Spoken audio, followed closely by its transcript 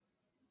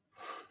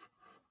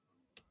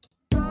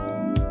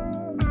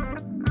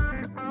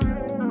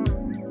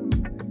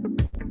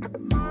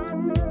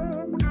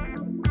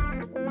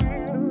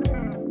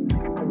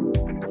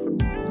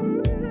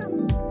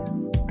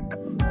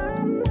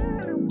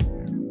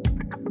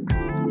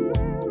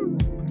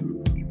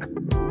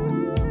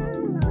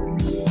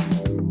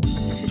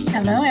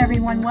Hello,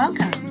 everyone.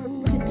 Welcome.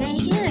 Today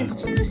is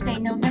Tuesday,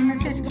 November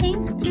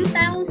 15th,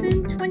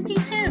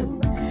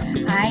 2022.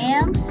 I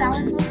am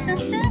Solid Blue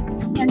Sister,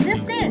 and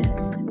this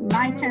is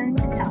My Turn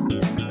to Talk.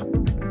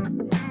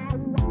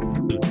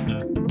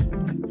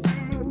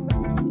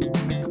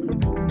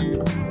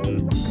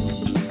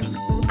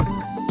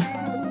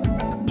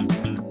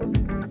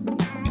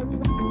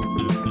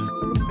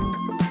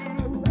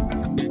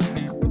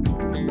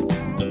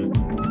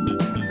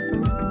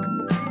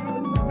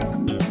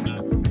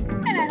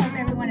 And I hope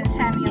everyone is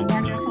having a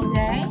wonderful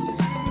day.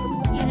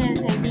 It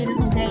is a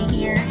beautiful day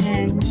here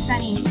in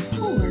sunny,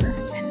 cooler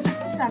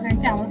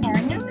Southern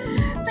California.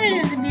 But it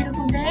is a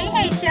beautiful day.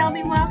 Hey,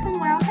 Shelby, welcome.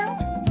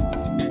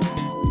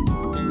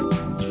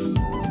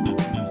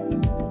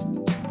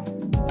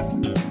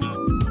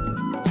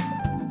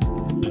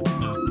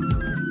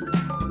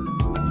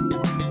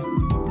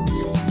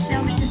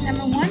 Shelby is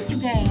number one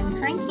today. And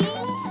Frankie,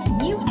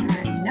 you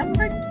are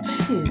number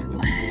two.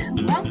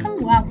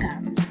 Welcome.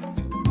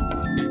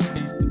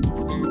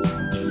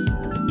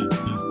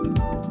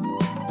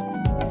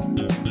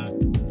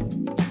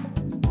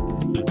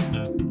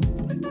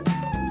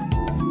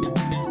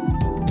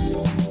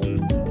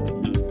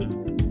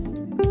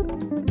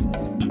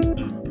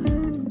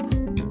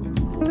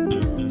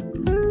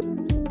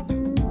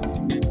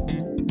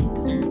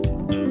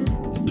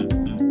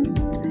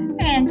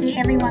 And to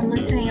everyone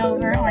listening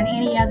over on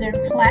any other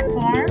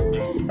platform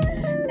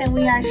that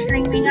we are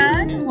streaming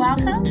on,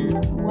 welcome.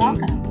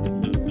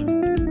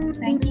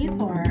 Thank you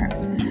for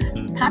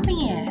popping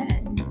in.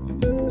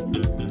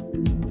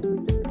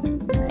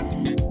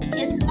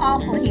 It's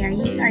awful here.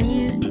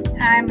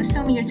 I'm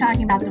assuming you're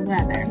talking about the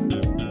weather.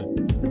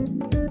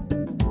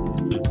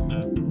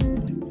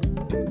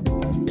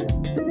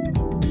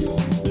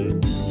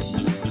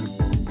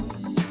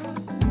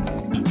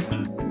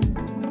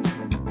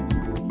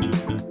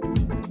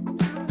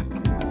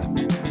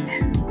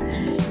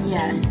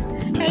 Yes.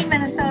 Hey,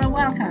 Minnesota,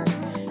 welcome.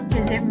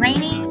 Is it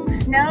raining,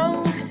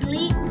 snow,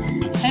 sleet,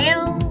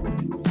 hail?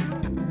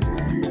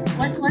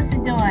 What's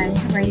it doing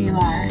where you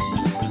are?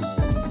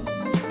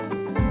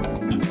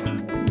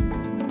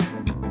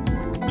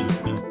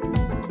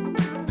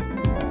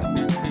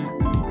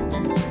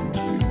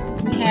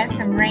 We had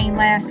some rain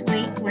last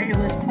week where it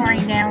was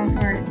pouring down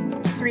for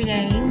 3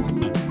 days.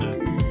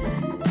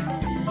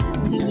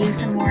 We could use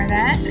some more of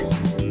that.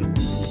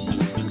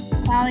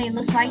 Well, it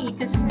looks like it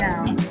could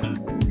snow.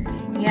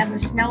 Yeah, the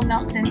snow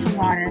melts into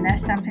water, and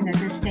that's something that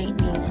this state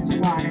needs is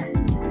water.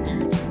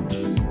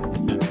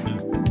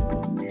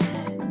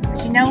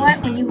 But you know what?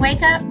 When you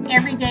wake up,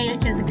 every day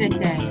is a good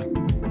day.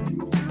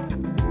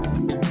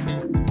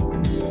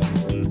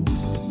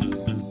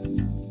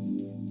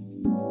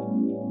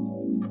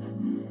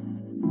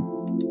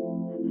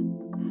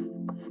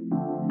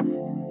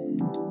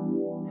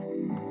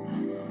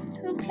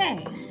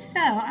 Okay, so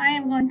I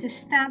am going to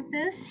stop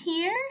this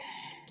here.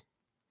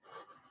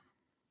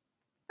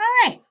 All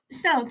right,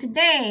 so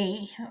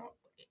today,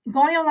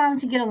 going along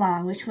to get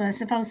along, which was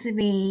supposed to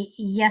be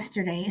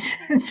yesterday's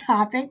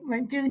topic,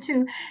 but due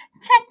to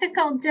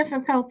technical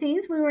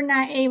difficulties, we were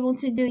not able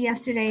to do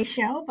yesterday's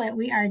show, but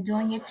we are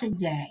doing it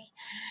today.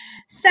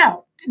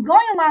 So,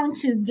 going along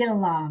to get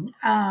along,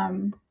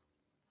 a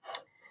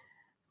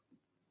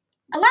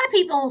lot of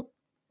people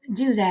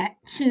do that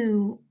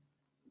to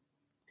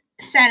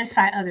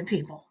satisfy other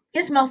people.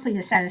 It's mostly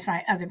to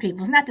satisfy other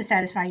people. It's not to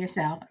satisfy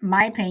yourself.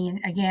 My opinion.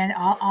 Again,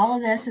 all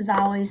of this is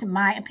always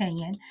my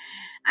opinion.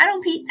 I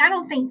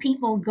don't think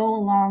people go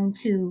along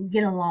to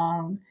get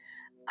along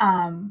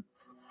to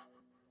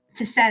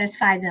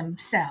satisfy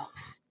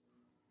themselves.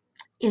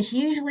 It's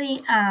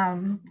usually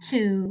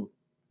to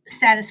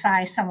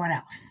satisfy someone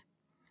else.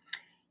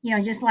 You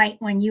know, just like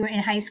when you were in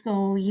high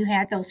school, you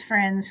had those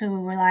friends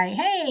who were like,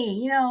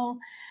 "Hey,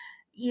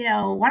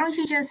 why don't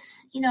you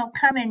just,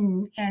 come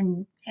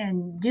and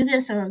do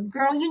this, or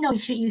girl, you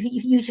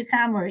should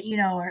come, or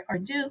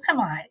do, come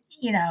on,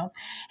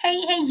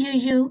 hey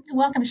Juju,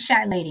 welcome,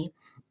 shy lady."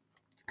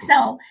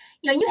 So,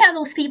 you have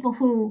those people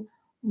who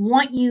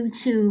want you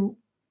to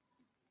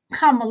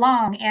come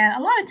along, and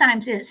a lot of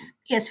times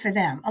it's for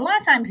them. A lot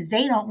of times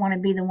they don't want to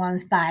be the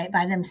ones by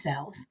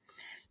themselves.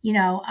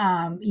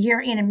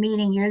 You're in a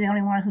meeting, you're the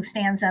only one who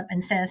stands up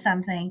and says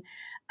something.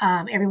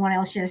 Everyone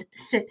else just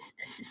sits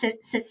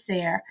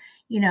there,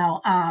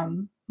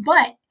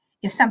 but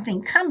if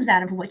something comes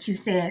out of what you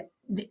said,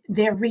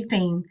 they're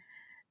reaping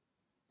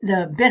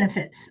the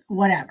benefits,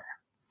 whatever.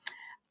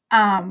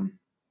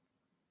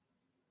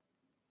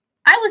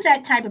 I was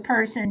that type of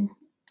person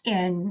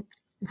in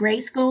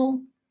grade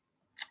school.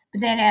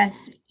 But then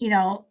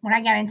when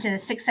I got into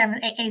sixth,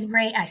 seventh, eighth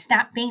grade, I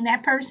stopped being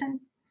that person.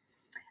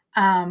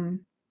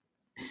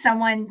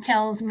 Someone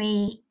tells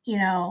me,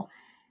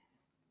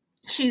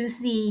 choose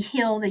the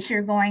hill that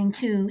you're going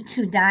to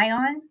die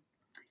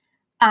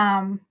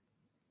on.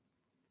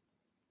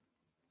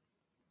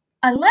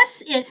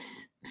 Unless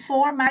it's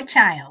for my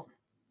child,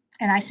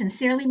 and I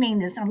sincerely mean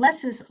this,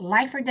 unless it's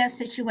life or death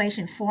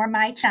situation for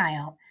my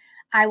child,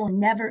 I will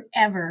never,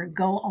 ever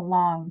go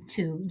along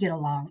to get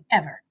along,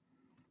 ever.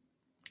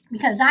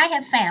 Because I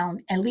have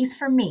found, at least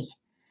for me,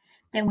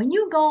 that when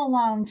you go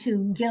along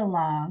to get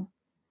along,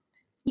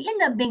 you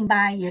end up being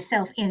by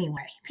yourself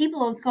anyway. People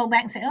will go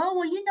back and say, oh,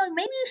 well,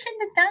 maybe you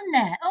shouldn't have done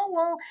that. Oh,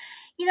 well,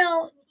 you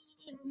know,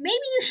 maybe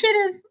you should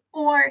have.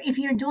 Or if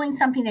you're doing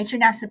something that you're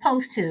not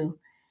supposed to,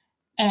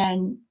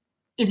 and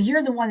if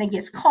you're the one that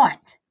gets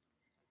caught,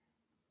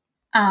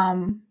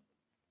 um,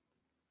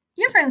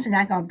 your friends are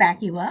not going to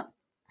back you up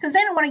because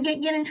they don't want to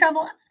get in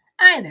trouble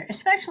either,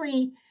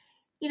 especially,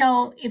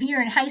 if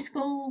you're in high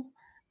school,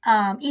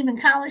 even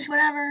college,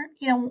 whatever,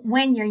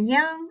 when you're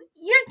young,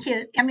 your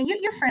kids, I mean,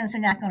 your friends are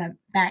not going to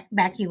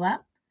back you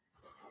up,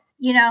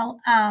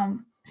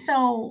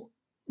 so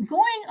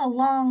going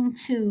along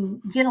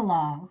to get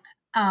along,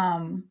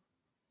 um,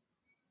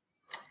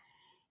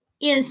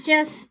 is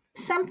just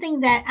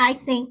something that I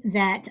think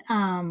that,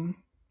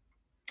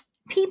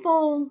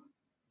 people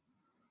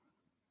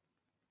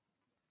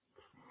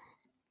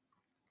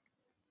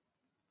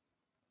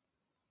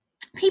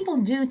people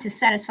do to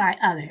satisfy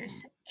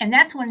others. And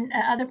that's when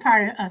the other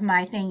part of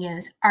my thing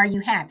is, are you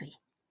happy?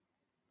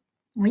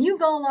 When you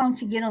go along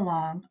to get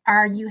along,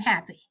 are you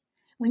happy?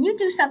 When you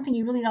do something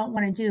you really don't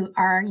want to do,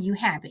 are you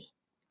happy?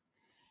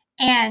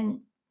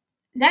 And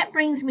that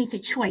brings me to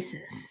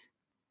choices.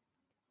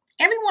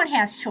 Everyone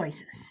has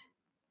choices.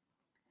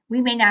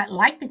 We may not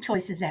like the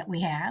choices that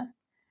we have.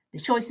 The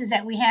choices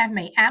that we have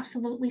may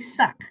absolutely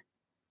suck,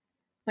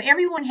 but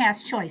everyone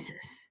has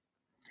choices.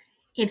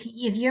 If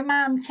your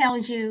mom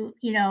tells you,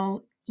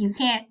 you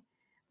can't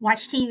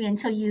watch TV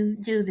until you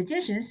do the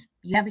dishes,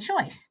 you have a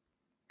choice.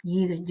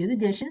 You either do the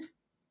dishes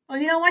or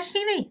you don't watch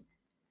TV.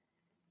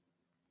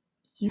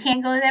 You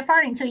can't go to that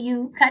party until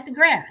you cut the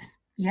grass.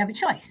 You have a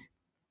choice.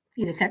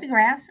 Either cut the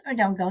grass or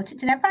don't go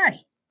to that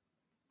party.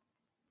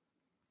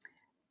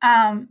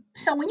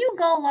 So when you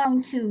go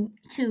along to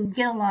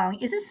get along,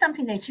 is this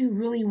something that you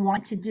really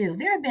want to do?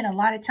 There have been a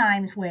lot of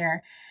times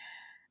where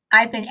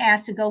I've been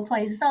asked to go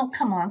places. Oh,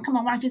 come on,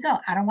 why don't you go?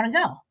 I don't want to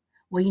go.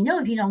 Well,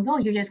 if you don't go,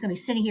 you're just going to be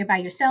sitting here by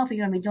yourself. You're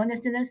going to be doing this,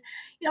 to this.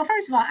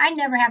 First of all, I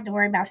never have to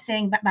worry about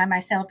sitting by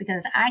myself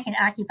because I can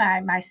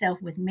occupy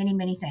myself with many,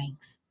 many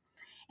things.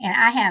 And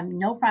I have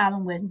no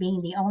problem with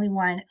being the only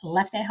one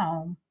left at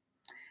home,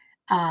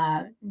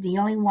 the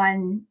only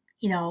one,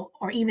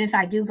 or even if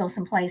I do go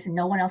someplace and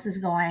no one else is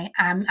going,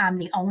 I'm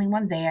the only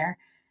one there.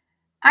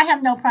 I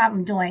have no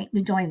problem doing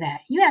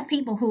that. You have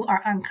people who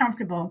are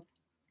uncomfortable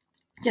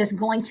just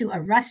going to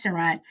a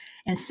restaurant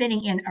and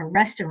sitting in a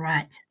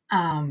restaurant,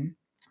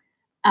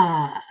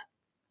 uh,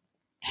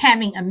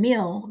 having a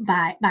meal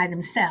by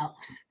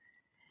themselves.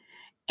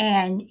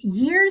 And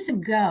years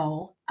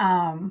ago,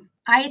 I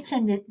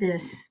attended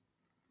this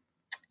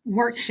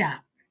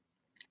workshop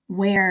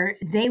where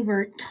they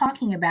were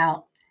talking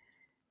about,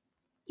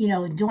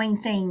 doing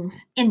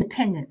things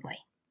independently.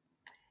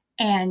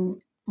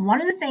 And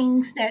one of the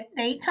things that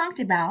they talked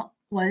about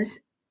was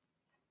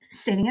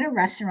sitting in a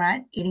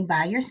restaurant eating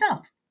by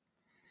yourself.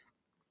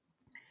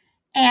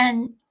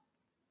 And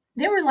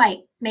there were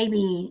like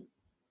maybe,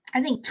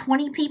 I think,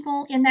 20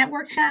 people in that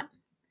workshop.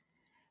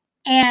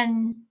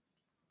 And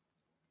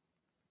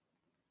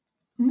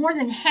more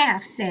than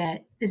half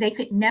said that they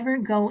could never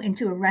go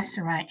into a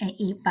restaurant and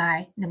eat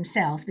by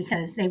themselves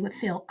because they would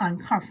feel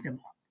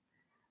uncomfortable.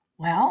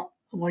 Well,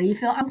 what do you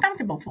feel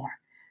uncomfortable for?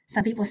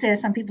 Some people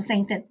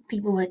think that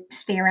people would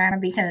stare at them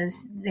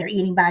because they're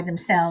eating by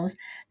themselves.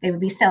 They would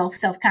be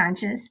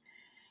self-conscious.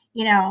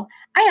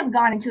 I have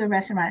gone into a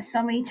restaurant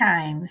so many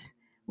times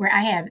where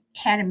I have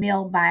had a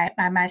meal by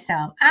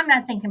myself. I'm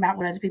not thinking about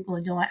what other people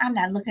are doing. I'm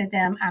not looking at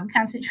them. I'm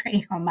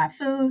concentrating on my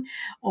food,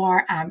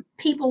 or I'm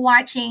people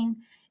watching,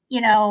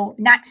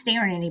 not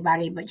staring at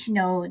anybody, but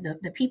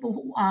the people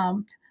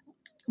who,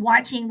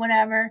 watching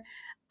whatever.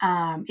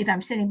 If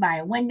I'm sitting by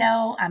a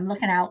window, I'm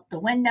looking out the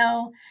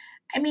window.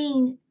 I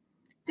mean,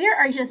 there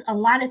are just a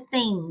lot of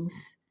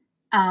things,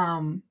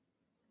 um,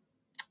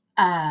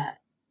 uh,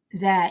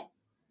 that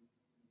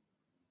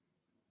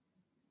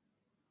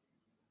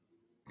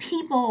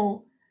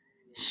people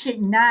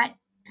should not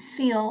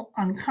feel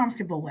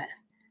uncomfortable with.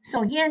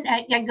 So again,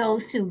 that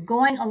goes to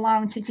going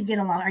along to get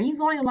along. Are you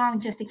going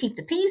along just to keep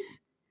the peace?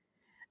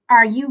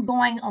 Are you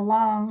going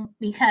along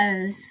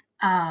because,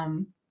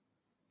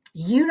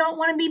 you don't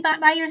want to be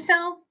by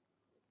yourself?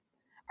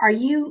 Are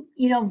you,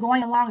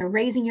 going along and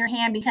raising your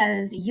hand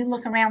because you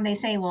look around, they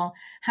say, well,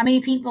 how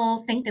many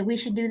people think that we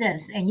should do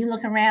this? And you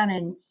look around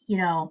and,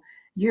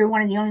 you're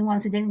one of the only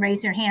ones who didn't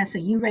raise their hand. So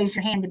you raise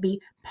your hand to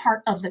be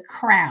part of the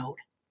crowd.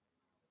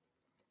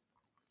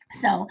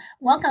 So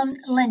welcome,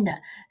 Linda.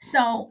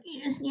 So,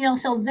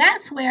 so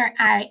that's where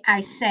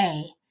I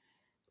say,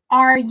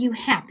 are you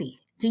happy?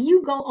 Do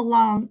you go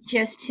along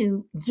just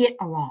to get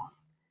along?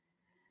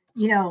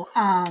 You know,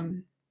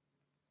 um,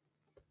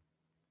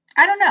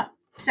 I don't know.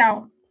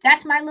 So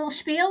that's my little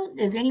spiel.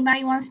 If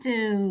anybody wants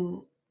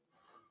to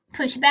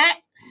push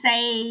back,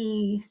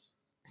 say,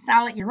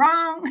 Solid, you're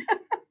wrong,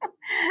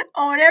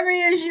 or whatever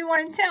it is you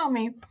want to tell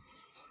me,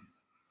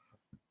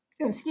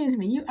 excuse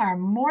me, you are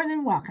more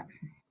than welcome.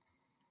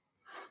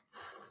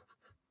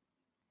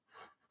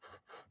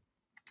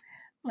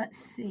 Let's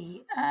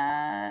see.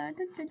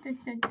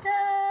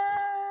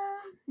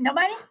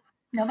 Nobody?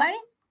 Nobody?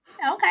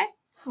 Okay.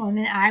 Well,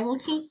 then I will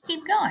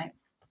keep going.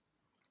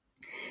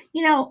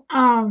 You know,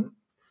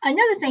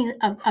 another thing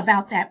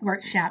about that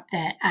workshop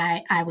that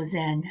I was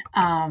in,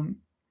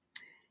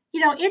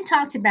 it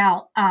talked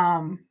about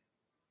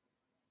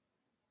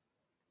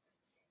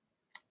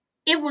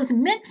it was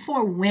meant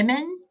for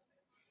women,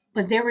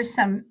 but there were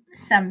some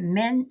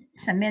men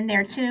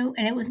there too,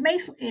 and it was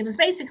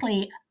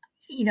basically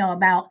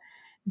about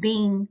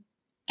being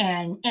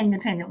an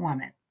independent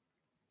woman.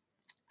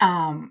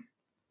 Um,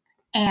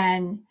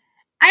 and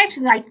I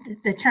actually like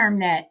the term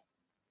that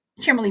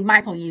Kimberly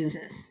Michael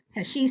uses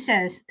because she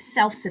says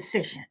self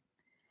sufficient,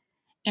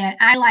 and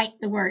I like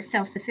the word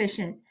self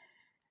sufficient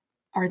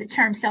or the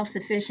term self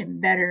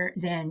sufficient better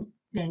than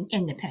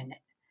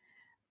independent.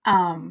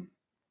 Um,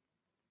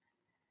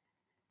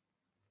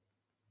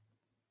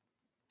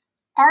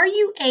 are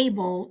you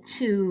able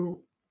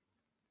to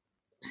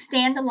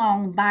stand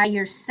alone by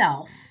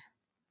yourself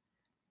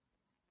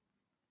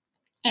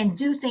and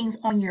do things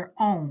on your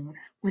own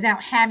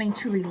without having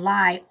to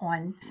rely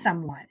on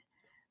someone?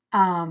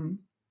 Um,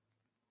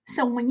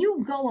 so when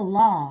you go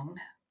along,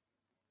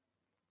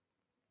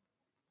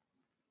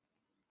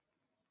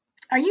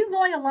 are you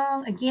going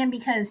along again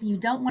because you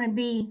don't want to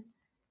be,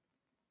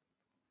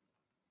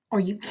 or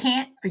you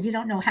can't, or you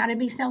don't know how to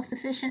be self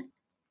sufficient,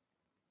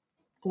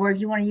 or if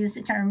you want to use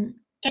the term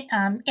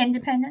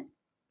independent,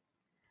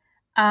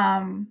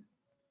 um,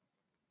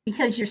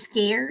 because you're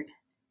scared?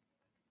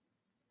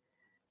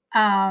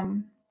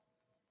 Um,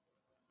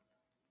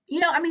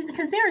 I mean,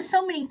 because there are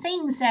so many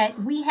things that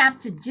we have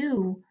to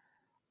do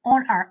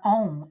on our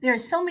own. There are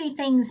so many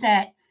things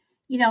that,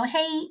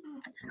 hey,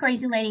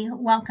 crazy lady,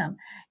 welcome.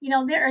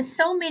 There are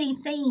so many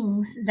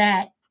things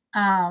that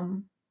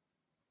um,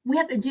 we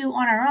have to do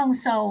on our own.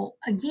 So,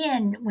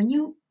 again, when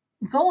you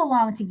go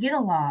along to get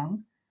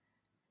along,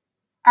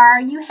 are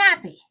you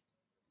happy?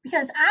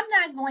 Because I'm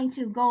not going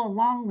to go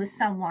along with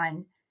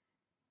someone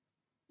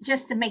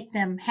just to make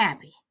them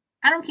happy.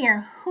 I don't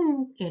care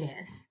who it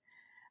is.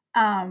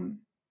 Um,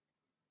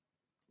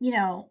 you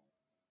know,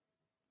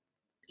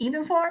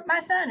 even for my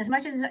son, as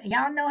much as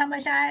y'all know how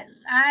much I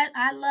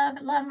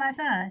love my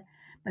son,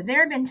 but there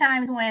have been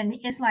times when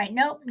it's like,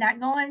 nope, not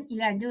going. You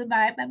got to do it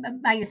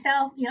by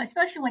yourself.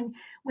 Especially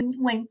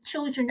when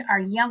children are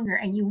younger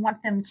and you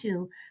want them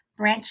to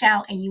branch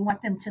out and you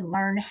want them to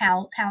learn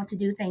how to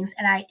do things.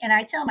 And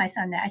I tell my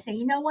son that I say,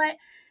 you know what,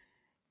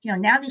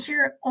 now that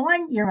you're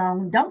on your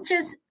own, don't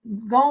just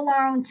go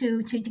along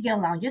to get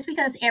along. Just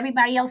because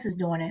everybody else is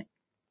doing it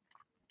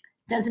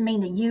doesn't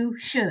mean that you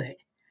should.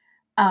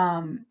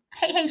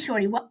 Hey,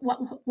 shorty,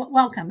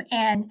 welcome.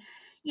 And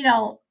you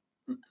know,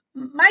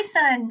 my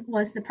son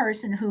was the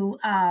person who,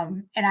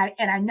 and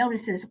I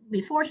noticed this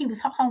before he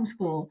was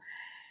homeschooled.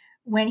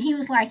 When he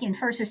was like in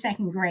first or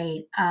second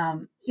grade,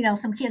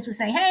 some kids would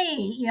say,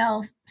 "Hey,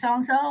 so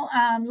and so,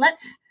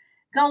 let's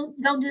go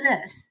do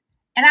this,"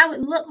 and I would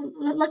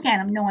look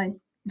at him, knowing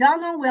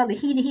doggone well that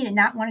he did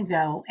not want to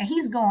go, and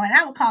he's going.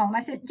 I would call him.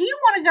 I said, "Do you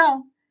want to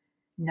go?"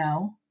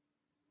 No.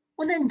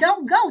 Well, then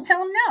don't go.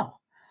 Tell him no.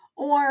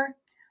 Or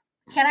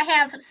can I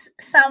have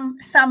some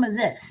of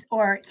this,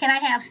 or can I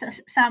have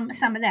some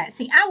of that?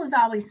 See, I was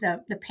always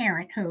the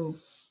parent who,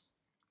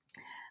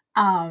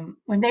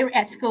 when they were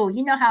at school,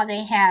 how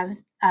they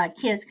have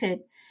kids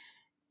could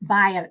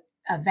buy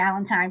a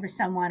Valentine for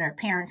someone, or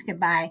parents could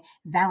buy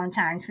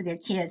Valentines for their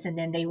kids, and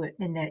then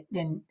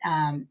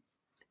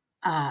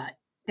uh,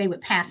 they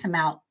would pass them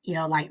out,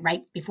 like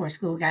right before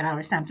school got out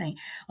or something.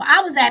 Well,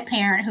 I was that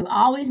parent who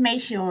always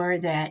made sure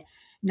that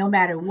no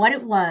matter what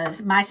it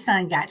was, my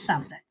son got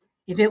something.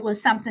 If it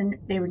was something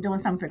they were doing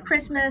something for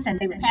Christmas and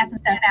they were passing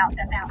stuff out,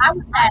 I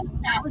was that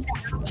parent always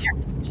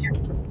made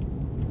sure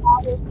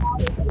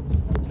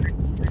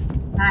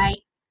my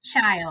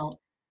child.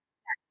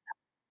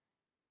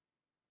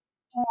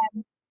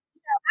 And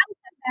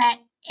that,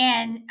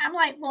 and I'm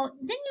like, well,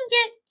 didn't you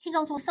get? He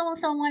goes, well, so and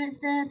so wanted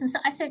this, and so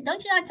I said,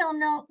 don't you not tell him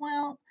no?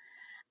 Well,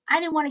 I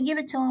didn't want to give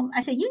it to him.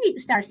 I said, you need to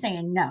start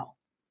saying no.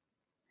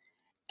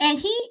 And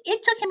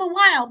it took him a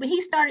while, but he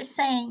started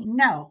saying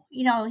no.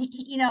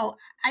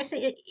 I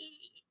said,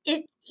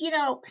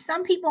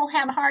 some people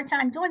have a hard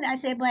time doing that. I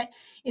said, but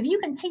if you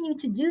continue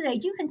to do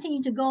that, you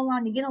continue to go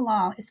along to get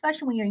along,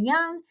 especially when you're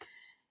young,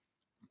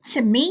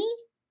 to me,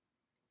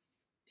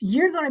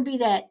 you're going to be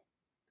that,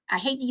 I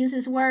hate to use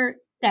this word,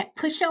 that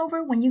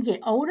pushover when you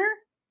get older.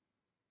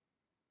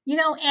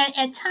 And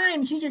at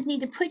times you just need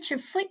to put your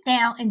foot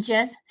down and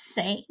just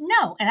say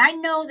no. And I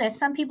know that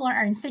some people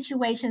are in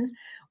situations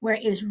where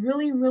it's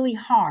really, really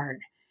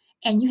hard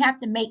and you have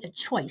to make a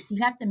choice.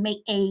 You have to make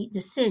a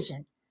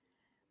decision.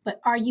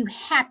 But are you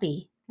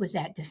happy with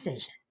that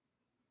decision?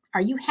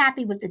 Are you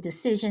happy with the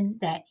decision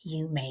that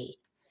you made?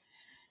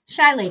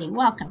 Shy Lady,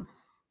 welcome.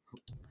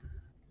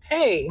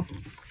 Hey,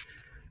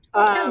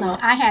 Hello.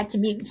 I had to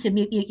mute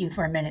you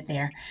for a minute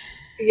there.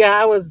 yeah,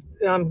 I was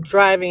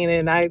driving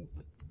and I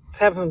was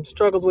having some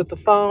struggles with the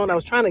phone. I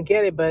was trying to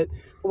get it, but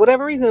for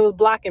whatever reason, it was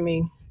blocking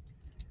me.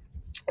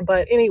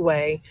 But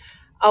anyway,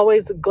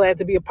 Always glad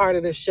to be a part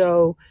of the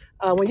show.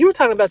 When you were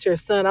talking about your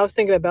son, I was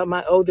thinking about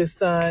my oldest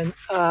son.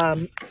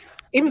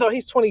 Even though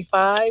he's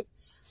 25,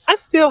 I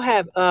still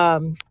have,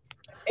 and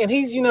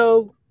he's,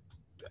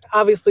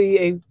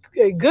 obviously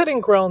a good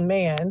and grown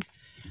man.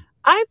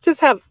 I just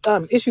have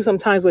issues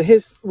sometimes with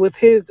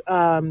his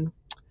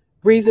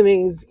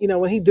reasonings.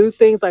 When he do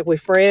things like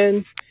with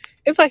friends,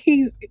 it's like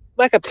he's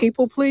like a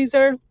people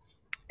pleaser,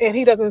 and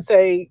he doesn't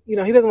say, he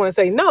doesn't want to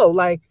say no.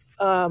 Like,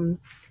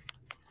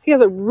 he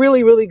has a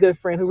really, really good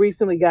friend who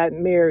recently got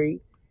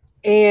married,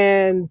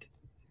 and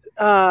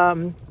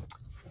um,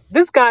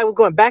 this guy was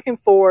going back and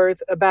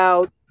forth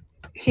about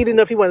he didn't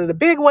know if he wanted a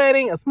big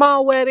wedding, a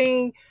small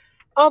wedding,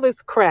 all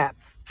this crap,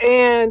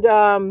 and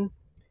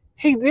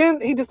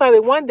he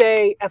decided one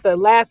day at the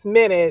last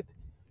minute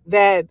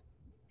that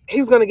he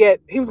was going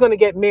to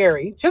get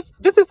married. Just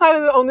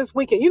decided on this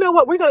weekend. You know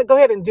what? We're going to go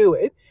ahead and do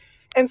it.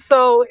 And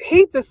so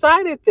he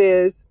decided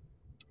this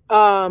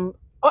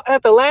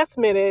at the last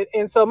minute.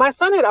 And so my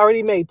son had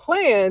already made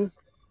plans,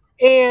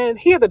 and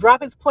he had to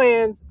drop his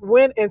plans,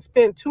 went and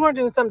spent $200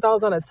 and some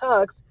dollars on a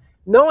tux,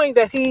 knowing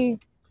that he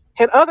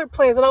had other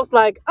plans. And I was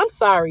like, I'm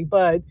sorry,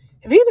 but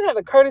if he didn't have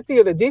the courtesy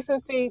or the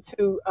decency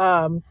to,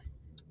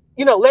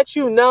 let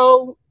you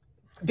know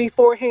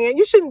beforehand,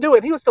 you shouldn't do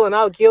it. He was feeling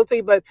all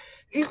guilty, but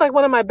he's like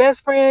one of my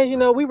best friends.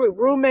 We were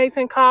roommates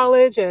in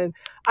college, and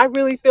I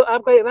really feel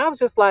obligated. And I was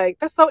just like,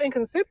 that's so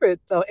inconsiderate,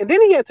 though. And then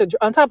he had to,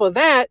 on top of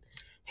that,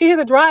 he had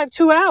to drive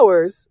 2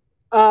 hours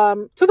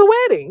to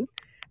the wedding.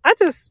 I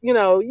just,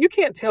 you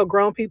can't tell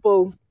grown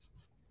people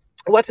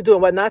what to do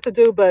and what not to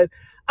do, but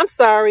I'm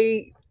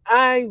sorry,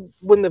 I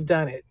wouldn't have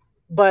done it.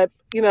 But,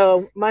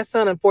 my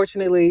son,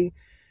 unfortunately,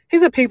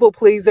 he's a people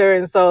pleaser.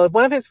 And so if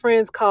one of his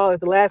friends called at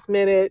the last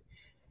minute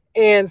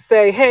and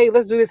say, "Hey,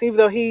 let's do this," even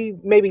though he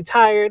may be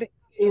tired,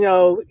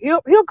 he'll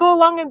go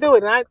along and do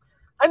it. And I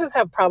just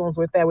have problems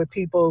with that with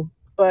people.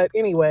 But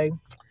anyway,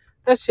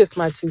 that's just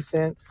my 2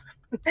 cents.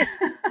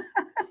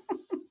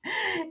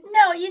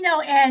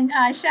 No, and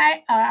I'm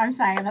sorry,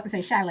 I'm about to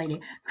say shy lady,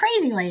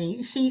 crazy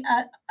lady. She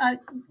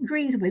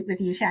agrees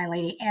with you, shy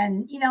lady,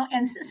 and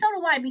and so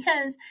do I,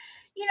 because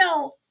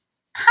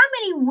how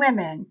many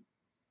women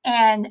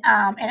and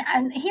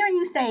hearing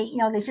you say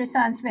that your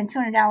son spent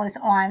 $200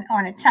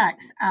 on a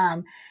tux,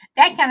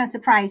 that kind of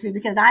surprised me,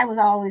 because I was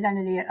always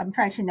under the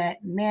impression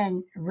that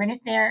men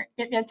rented their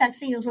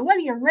tuxedos. But whether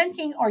you're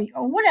renting or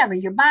whatever,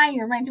 you're buying,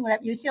 you're renting,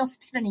 whatever, you're still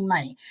spending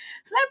money.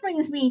 So that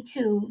brings me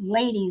to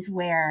ladies,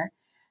 where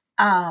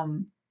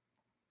um,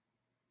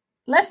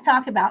 let's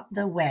talk about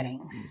the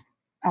weddings.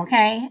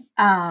 Okay.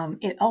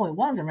 It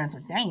was a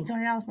rental. Dang,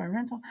 $200 for a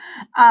rental.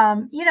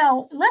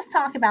 Let's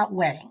talk about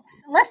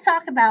weddings. Let's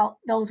talk about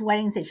those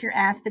weddings that you're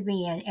asked to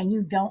be in and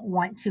you don't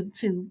want to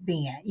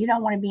be in. You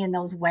don't want to be in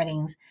those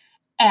weddings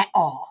at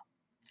all.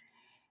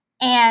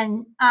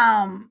 And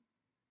I've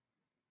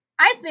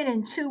been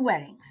in 2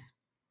 weddings.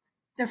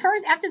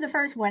 After the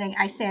first wedding,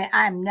 I said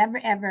I'm never,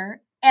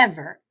 ever,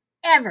 ever,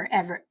 ever,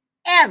 ever,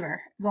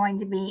 ever going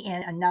to be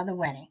in another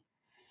wedding.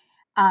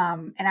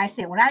 And I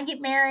said, when I get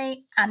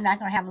married, I'm not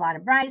going to have a lot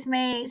of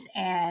bridesmaids.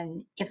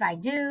 And if I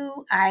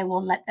do, I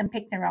will let them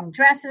pick their own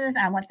dresses.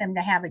 I want them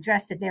to have a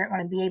dress that they're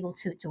going to be able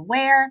to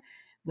wear,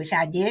 which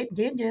I did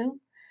do.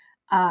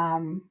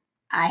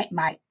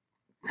 My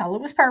color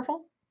was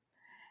purple,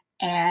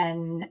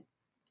 and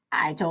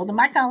I told them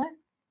my color,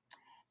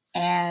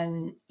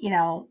 and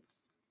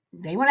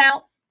they went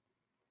out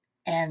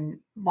and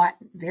bought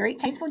very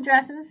tasteful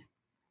dresses,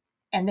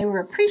 and they were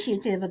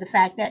appreciative of the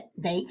fact that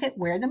they could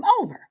wear them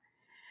over.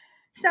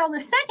 So the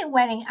second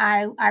wedding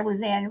I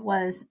was in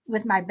was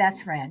with my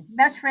best friend.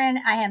 Best friend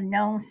I have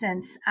known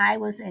since I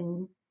was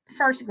in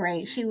first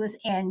grade. She was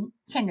in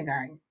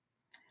kindergarten.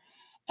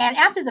 And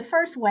after the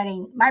first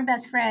wedding, my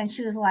best friend,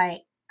 she was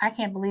like, I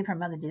can't believe her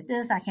mother did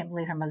this. I can't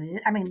believe her mother did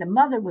this. I mean, the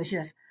mother was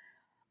just,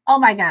 oh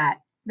my God.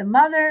 The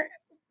mother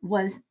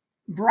was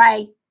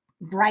bright,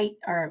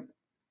 or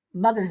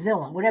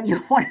Motherzilla, whatever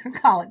you want to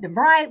call it. The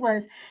bride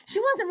she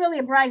wasn't really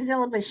a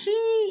bridezilla, but she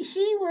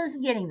was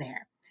getting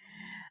there.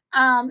 So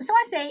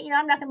I say,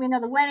 I'm not gonna be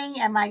another wedding.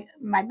 And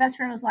my best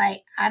friend was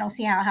like, I don't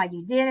see how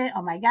you did it.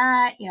 Oh my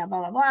God, blah,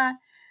 blah, blah.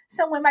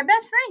 So when my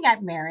best friend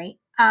got married,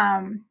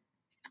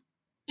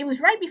 it was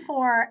right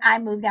before I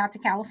moved out to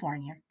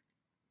California.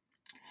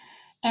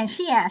 And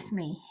she asked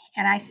me,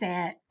 and I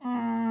said,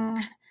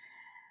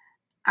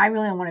 I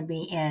really don't want to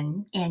be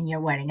in your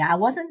wedding. Now, I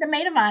wasn't the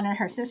maid of honor.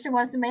 Her sister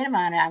was the maid of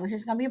honor. I was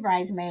just gonna be a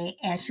bridesmaid,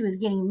 and she was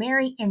getting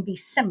married in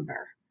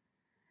December,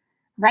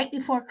 right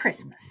before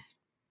Christmas.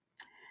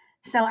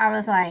 So I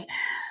was like,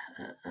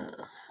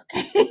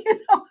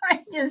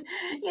 I just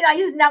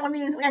not want to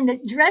be. And the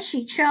dress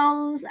she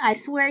chose, I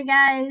swear,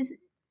 guys,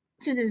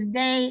 to this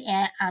day,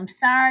 and I'm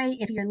sorry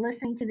if you're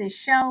listening to this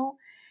show,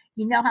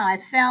 you know how I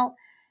felt.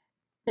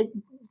 The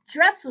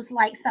dress was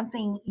like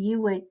something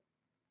you would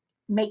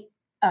make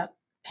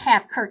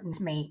have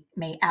curtains made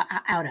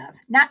out of.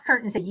 Not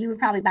curtains that you would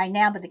probably buy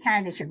now, but the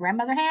kind that your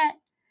grandmother had.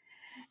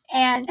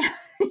 And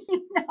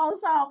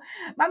so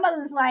my mother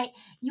was like,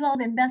 "You all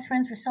been best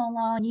friends for so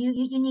long.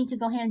 You need to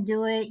go ahead and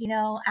do it.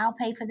 I'll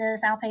pay for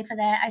this. I'll pay for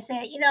that." I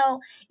said,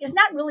 it's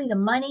not really the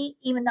money,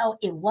 even though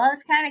it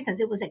was kind of, because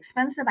it was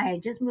expensive. I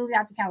had just moved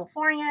out to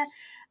California.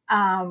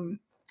 I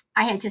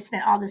had just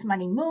spent all this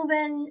money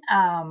moving,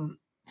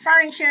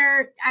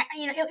 furniture.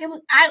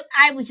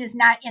 I was just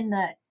not in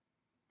the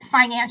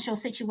financial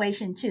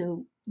situation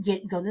to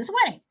go to this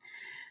wedding.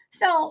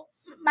 So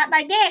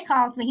my dad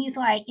calls me. He's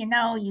like,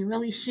 you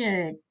really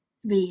should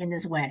be in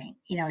this wedding.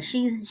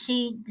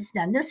 She's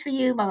done this for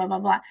you, blah, blah, blah,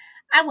 blah.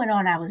 I went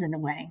on, I was in the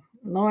wedding.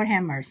 Lord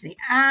have mercy.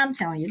 I'm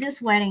telling you,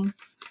 this wedding,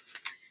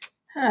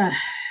 the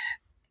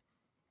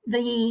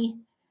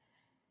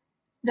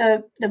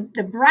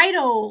the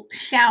bridal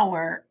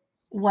shower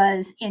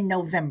was in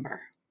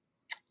November.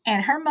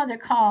 And her mother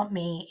called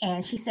me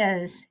and she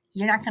says,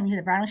 "You're not coming to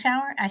the bridal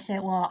shower?" I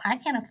said, "Well, I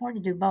can't afford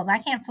to do both. I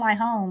can't fly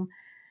home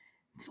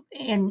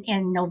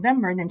in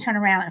November and then turn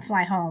around and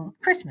fly home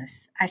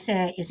Christmas." I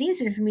said, "It's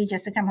easier for me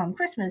just to come home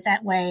Christmas.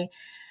 That way,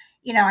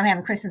 I'm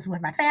having Christmas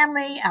with my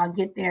family. I'll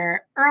get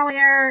there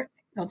earlier,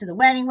 go to the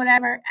wedding,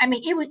 whatever." I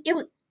mean, it was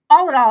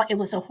all in all, it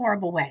was a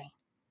horrible wedding.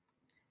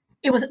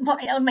 It was, well,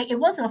 I mean, it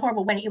wasn't a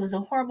horrible wedding. It was a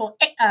horrible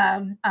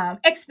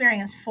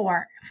experience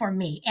for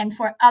me and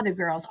for other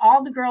girls.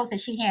 All the girls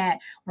that she had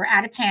were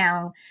out of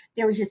town.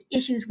 There was just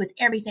issues with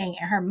everything,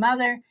 and her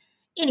mother.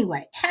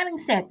 Anyway, having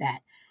said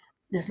that,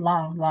 this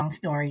long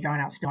story, drawn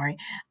out story.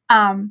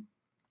 Going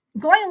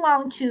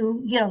along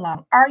to get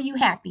along. Are you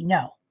happy?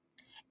 No.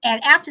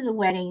 And after the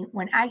wedding,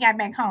 when I got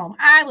back home,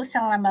 I was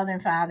telling my mother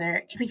and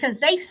father, because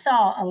they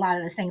saw a lot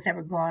of the things that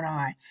were going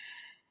on.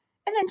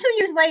 And then 2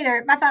 years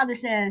later, my father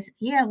says,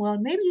 "Yeah, well,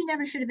 maybe you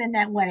never should have been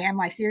that wedding." I'm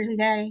like, "Seriously,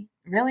 Daddy?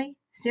 Really?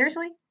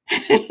 Seriously?"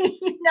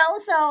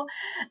 So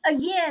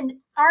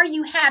again, are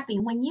you happy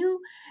when do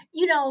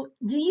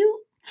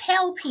you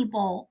tell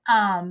people,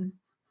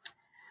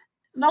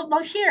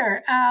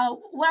 Moshir,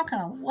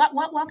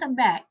 welcome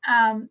back.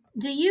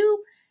 Do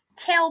you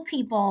tell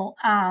people,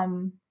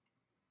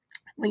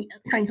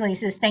 Crazy Lady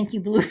says, "Thank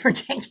you, Blue, for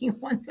taking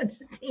one for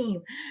the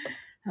team."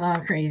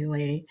 Oh, Crazy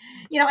Lady.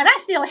 And I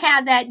still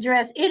have that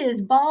dress. It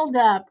is balled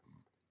up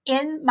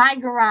in my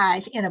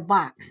garage in a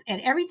box.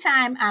 And every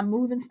time I'm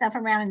moving stuff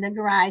around in the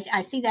garage,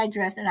 I see that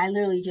dress and I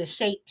literally just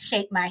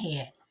shake my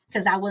head.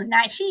 Because I was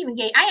not,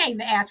 I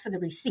even asked for the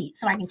receipt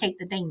so I can take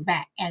the thing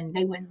back, and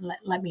they wouldn't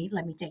let me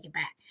take it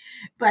back.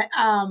 But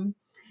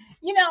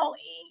you know,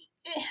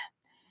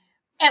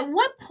 at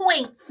what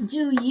point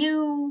do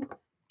you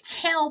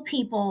tell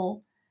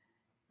people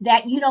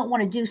that you don't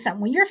want to do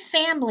something? When your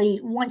family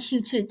wants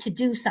you to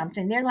do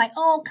something, they're like,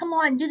 "Oh, come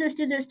on, do this,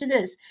 do this, do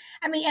this."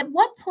 I mean, at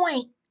what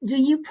point do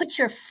you put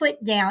your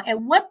foot down?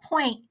 At what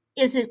point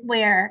is it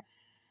where,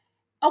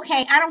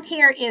 okay, I don't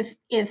care if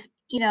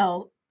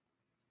you,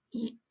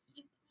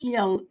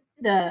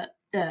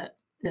 the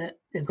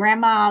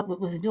grandma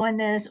was doing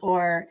this,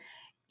 or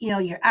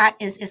your aunt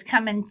is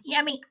coming. Yeah,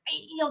 I mean,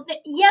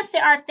 yes,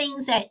 there are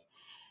things that,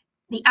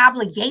 the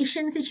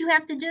obligations that you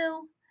have to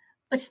do,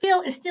 but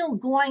still, it's still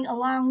going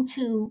along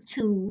to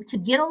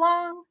get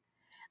along.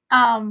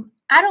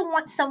 I don't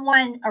want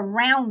someone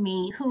around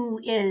me who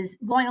is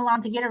going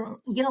along to get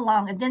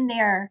along, and then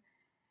they're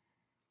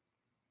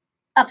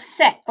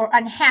upset or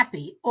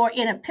unhappy or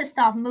in a pissed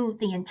off mood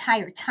the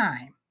entire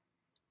time.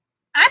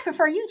 I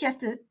prefer you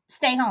just to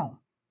stay home.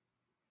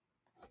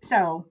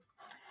 So,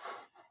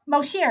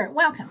 Moshir,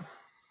 welcome.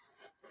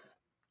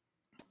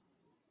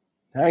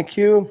 Thank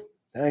you.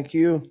 Thank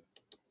you.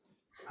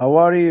 How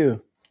are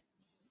you?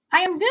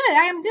 I am good.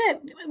 I am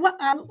good.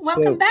 Welcome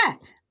So, back.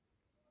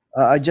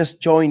 I just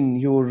joined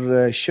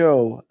your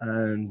show,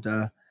 and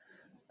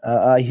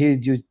I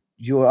heard you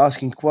were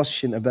asking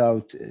question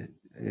about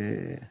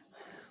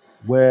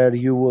where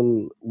you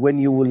will when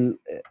you will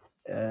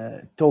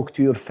talk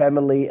to your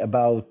family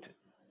about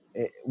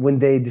when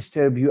they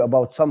disturb you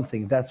about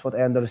something. That's what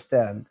I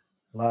understand.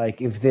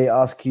 Like if they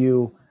ask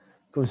you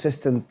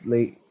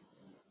consistently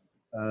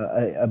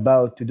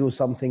about to do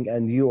something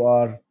and you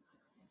are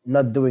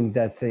not doing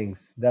that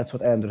things. That's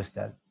what I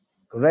understand.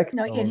 Correct?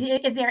 No, Or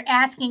if they're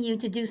asking you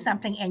to do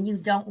something and you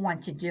don't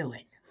want to do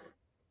it.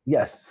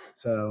 yes.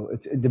 So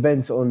it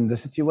depends on the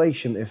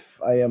situation. If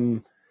I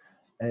am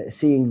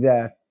seeing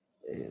that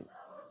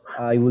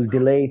I will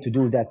delay to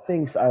do that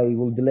things, I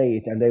will delay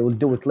it and I will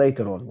do it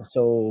later on.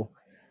 So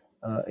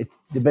it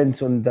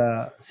depends on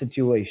the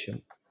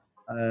situation.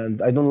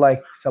 And I don't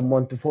like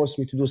someone to force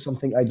me to do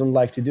something I don't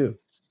like to do.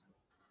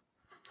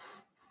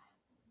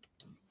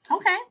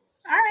 Okay.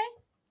 All right.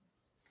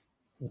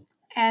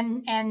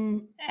 And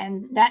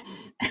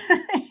that's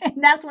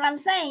that's what I'm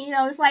saying.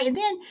 It's like,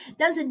 then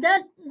does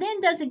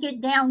it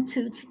get down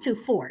to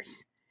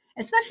force,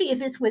 especially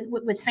if it's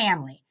with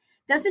family?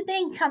 Does it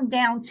then come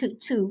down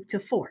to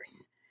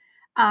force?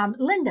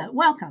 Linda,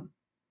 welcome.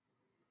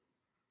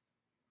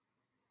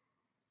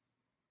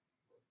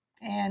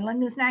 And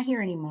Linda's not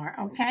here anymore.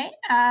 Okay.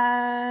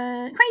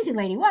 Crazy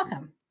Lady,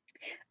 welcome.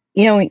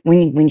 When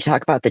you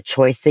talk about the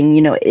choice thing,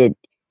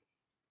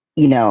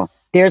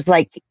 there's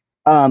like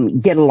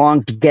get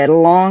along to get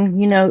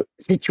along,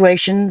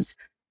 situations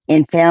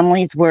in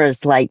families where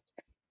it's like,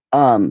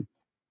 well,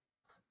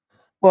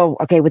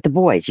 okay, with the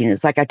boys,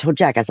 it's like I told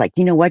Jack, I was like,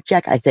 you know what,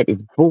 Jack? I said,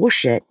 it's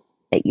bullshit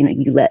that,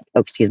 you let,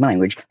 excuse my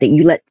language, that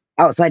you let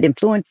outside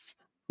influence,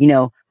 I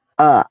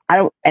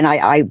don't, and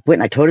I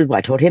went and I told him,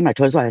 I told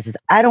his wife, I says,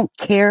 I don't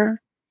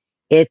care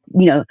if,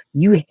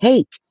 you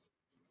hate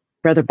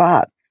Brother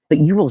Bob, but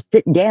you will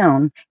sit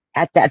down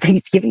at that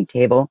Thanksgiving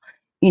table,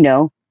 you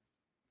know,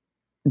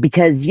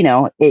 because,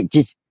 it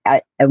just,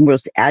 and we're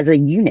as a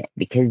unit,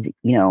 because,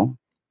 you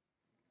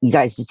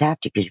guys just have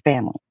to, because you're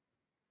family.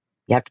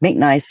 You have to make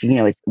nice for,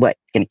 it's going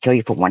to kill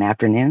you for one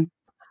afternoon.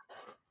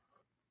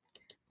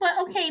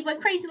 Well, okay,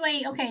 but Crazy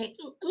Lady, okay,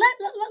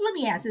 let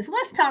me ask this.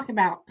 Let's talk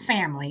about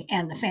family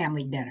and the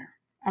family dinner.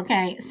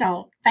 Okay,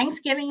 so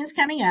Thanksgiving is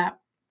coming up,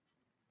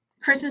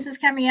 Christmas is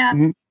coming up,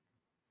 Mm-hmm.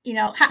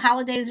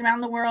 Holidays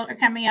around the world are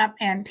coming up,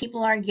 and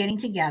people are getting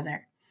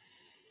together.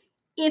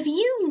 If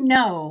you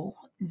know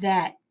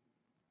that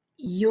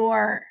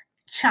your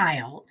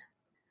child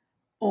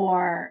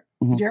or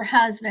Mm-hmm. your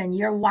husband,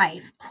 your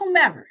wife,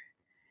 whomever,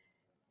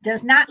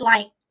 does not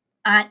like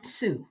Aunt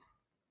Sue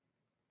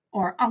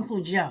or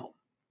Uncle Joe,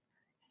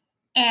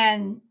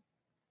 and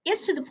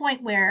it's to the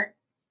point where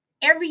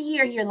every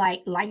year you're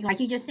like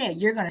you just said,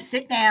 you're going to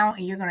sit down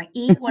and you're going to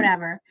eat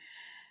whatever,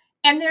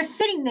 and they're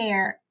sitting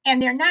there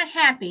and they're not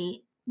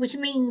happy, which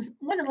means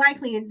more than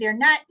likely they're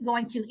not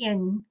going to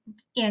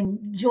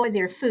enjoy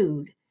their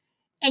food,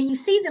 and you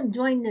see them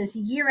doing this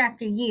year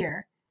after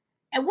year.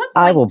 At what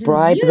I will point do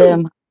bribe you?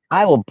 them.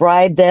 I will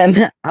bribe them.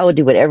 I will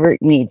do whatever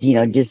it needs,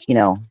 just,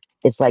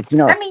 it's like,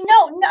 I mean,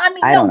 no. I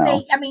mean, I don't no.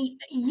 know.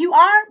 You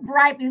are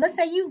bribing. Let's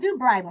say you do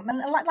bribe them.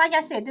 Like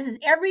I said, this is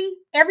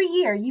every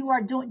year you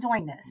are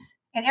doing this,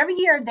 and every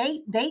year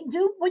they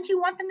do what you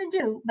want them to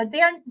do, but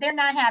they're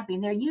not happy,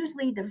 and they're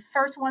usually the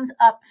first ones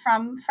up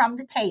from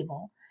the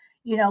table,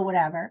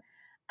 whatever.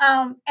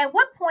 At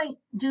what point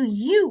do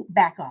you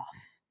back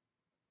off?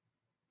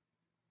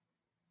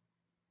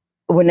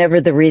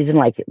 Whenever the reason,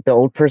 like the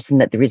old person,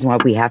 that the reason why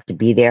we have to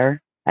be there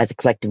as a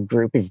collective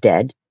group is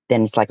dead,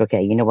 then it's like,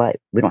 okay, you know what?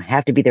 We don't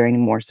have to be there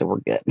anymore, so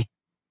we're good.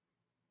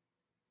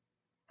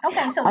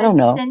 Okay, so I don't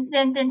know.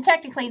 then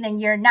technically, then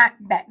you're not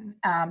back.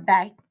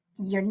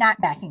 You're not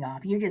backing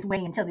off. You're just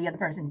waiting until the other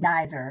person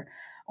dies or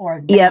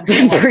they Yep, don't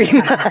show up or pretty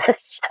something.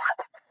 much.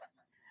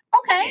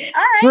 Okay,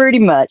 all right, Pretty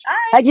much. all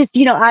right. I just,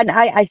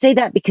 I say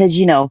that because,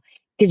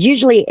 because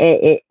usually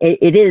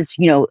it is,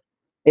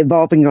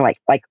 evolving like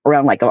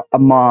around like a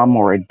mom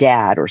or a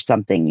dad or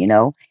something,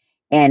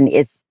 and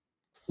it's,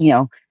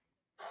 oh,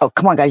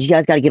 come on, guys, you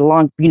guys got to get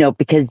along,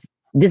 because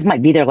this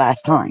might be their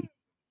last time,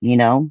 you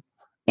know,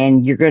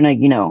 and you're going to,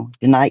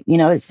 deny,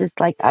 it's just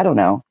like, I don't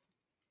know.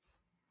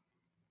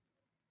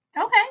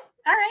 Okay,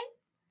 all right.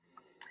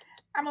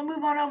 I'm gonna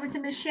move on over to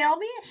Miss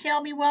Shelby.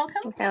 Shelby,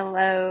 welcome.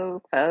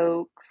 Hello,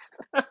 folks.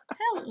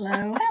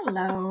 Hello,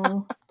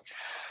 hello.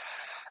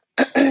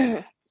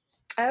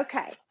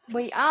 Okay,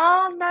 we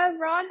all know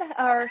Rhonda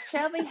or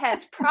Shelby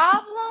has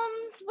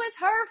problems with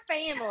her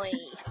family.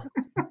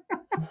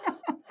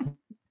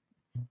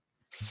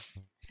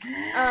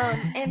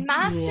 In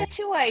my Yeah.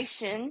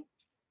 situation,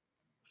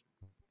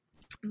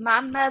 my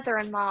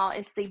mother-in-law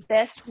is the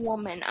best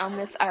woman on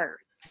this earth,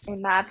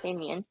 in my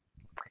opinion.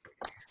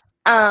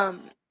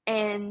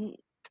 And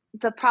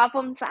the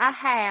problems I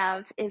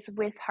have is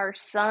with her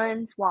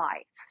son's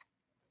wife.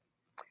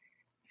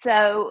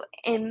 So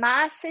in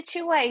my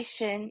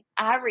situation,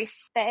 I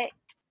respect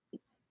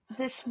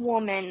this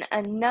woman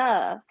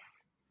enough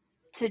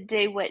to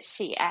do what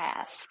she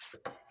asks.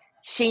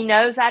 She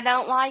knows I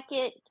don't like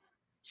it.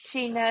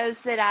 She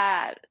knows that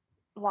I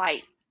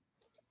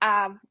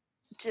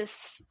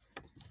just,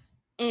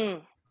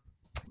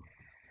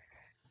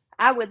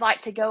 I would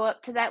like to go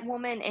up to that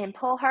woman and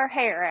pull her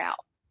hair out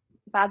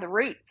by the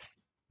roots,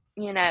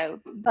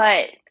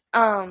 but,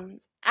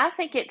 I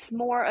think it's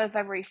more of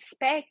a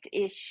respect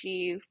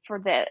issue for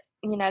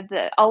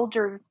the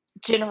older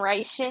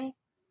generation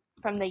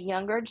from the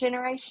younger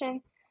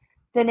generation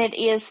than it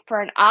is for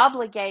an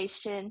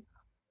obligation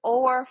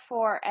or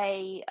for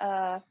a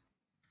oh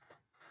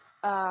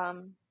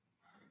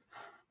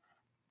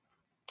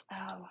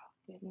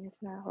goodness,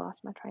 now I lost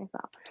my train of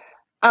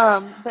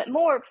thought. But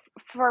more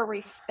for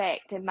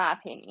respect, in my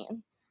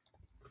opinion.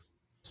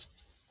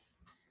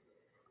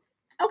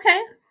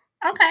 Okay,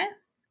 okay.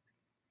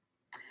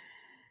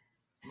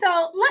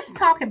 So let's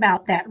talk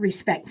about that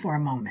respect for a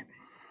moment.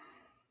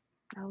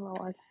 Oh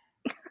Lord.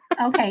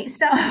 Okay,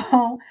 so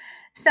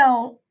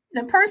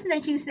the person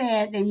that you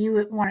said that you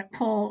would want to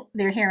pull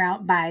their hair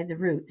out by the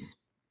roots,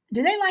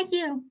 do they like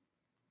you?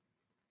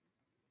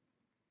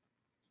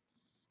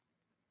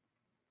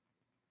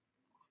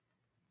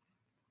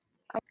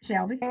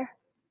 Shelby?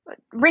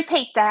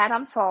 Repeat that.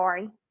 I'm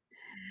sorry.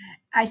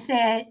 I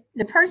said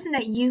the person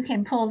that you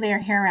can pull their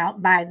hair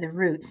out by the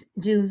roots,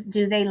 do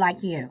they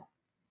like you?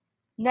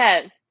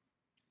 No.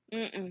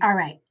 All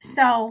right.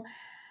 So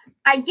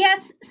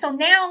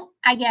now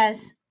I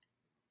guess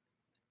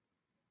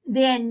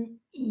then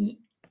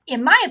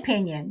in my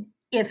opinion,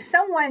 if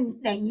someone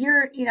that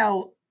you're,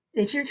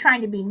 that you're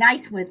trying to be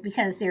nice with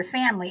because they're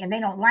family and they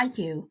don't like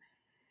you,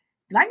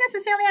 do I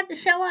necessarily have to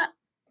show up?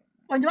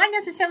 Or do I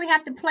necessarily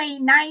have to play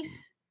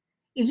nice?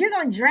 If you're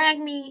going to drag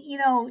me,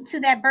 to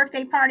that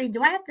birthday party,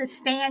 do I have to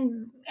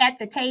stand at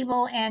the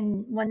table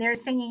and when they're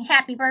singing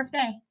happy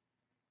birthday?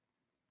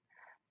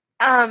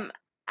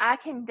 I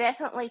can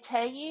definitely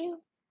tell you,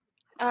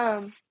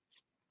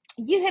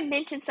 you had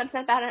mentioned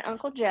something about an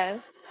Uncle Joe.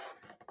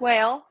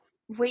 Well,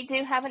 we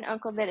do have an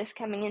uncle that is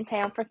coming in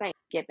town for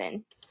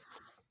Thanksgiving.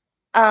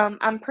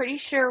 I'm pretty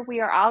sure we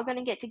are all going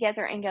to get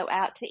together and go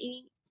out to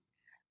eat.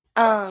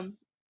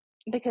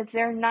 Because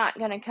they're not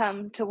going to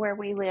come to where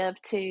we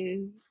live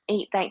to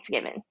eat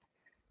Thanksgiving.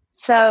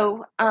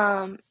 So,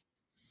 I'm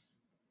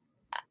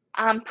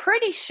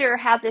pretty sure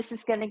how this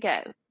is going to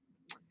go.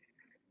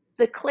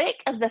 The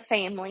clique of the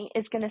family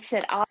is going to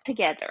sit all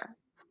together.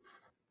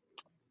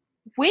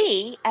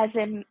 We, as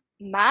in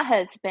my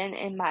husband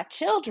and my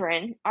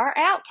children, are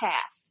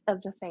outcasts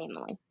of the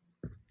family.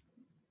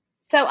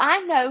 So I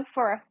know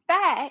for a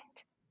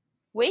fact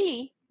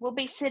we will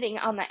be sitting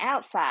on the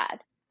outside.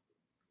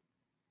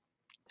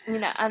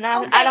 And I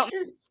don't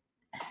mean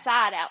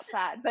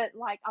outside, but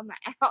like on the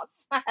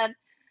outside,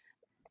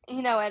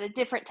 at a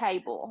different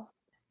table.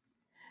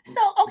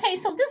 So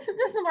this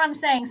is what I'm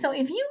saying. So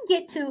if you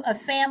get to a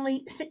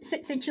family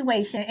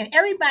situation and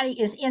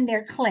everybody is in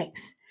their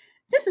cliques,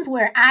 this is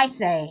where I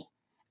say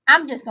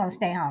I'm just going to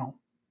stay home,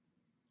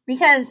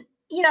 because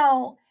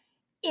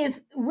if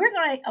we're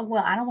going to,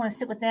 well, I don't want to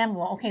sit with them.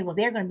 Well, okay, well,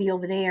 they're going to be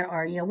over there,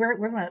 or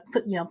we're going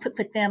to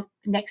put them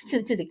next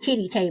to the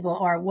kiddie table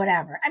or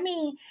whatever. I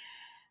mean,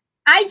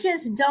 I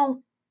just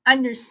don't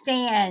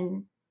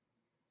understand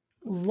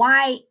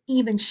why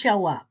even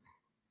show up.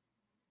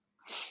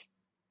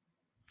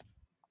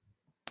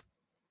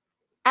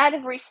 Out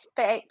of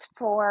respect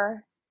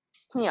for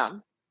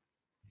him,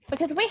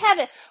 because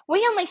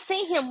we only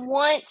see him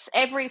once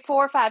every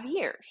 4 or 5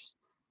 years.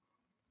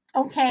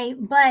 Okay,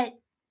 but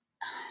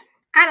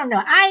I don't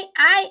know.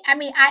 I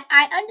mean,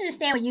 I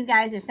understand what you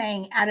guys are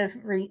saying out of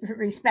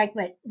respect,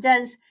 but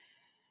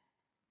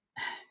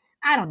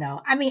I don't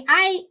know. I mean,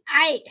 I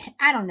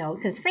don't know,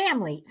 because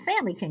family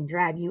can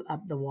drive you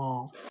up the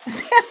wall.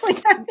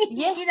 Family, I mean,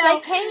 yes, they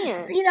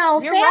can.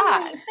 You're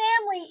right.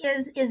 Family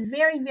is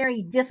very,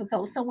 very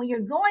difficult. So when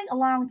you're going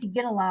along to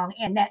get along,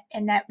 and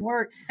that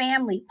word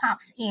family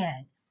pops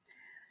in,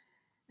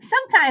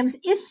 sometimes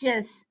it's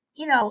just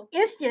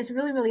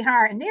really, really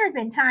hard. And there have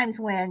been times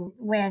when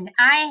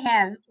I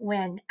have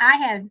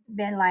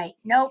been like,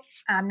 nope,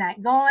 I'm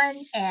not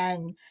going,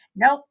 and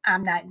nope,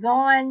 I'm not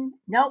going,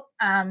 nope,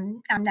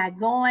 I'm not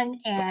going.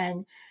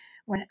 And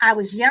when I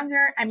was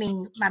younger, I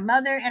mean, my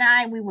mother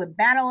and we would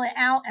battle it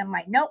out. And I'm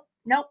like, nope,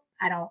 nope,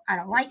 I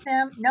don't like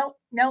them. Nope,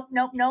 nope,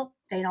 nope, nope.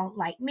 They don't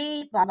like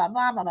me, blah, blah,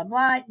 blah, blah, blah,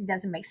 blah. It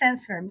doesn't make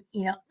sense for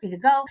me to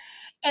go.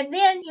 And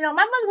then, my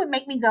mother would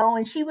make me go,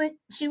 and she would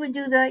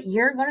do the,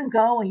 you're going to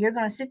go and you're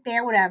going to sit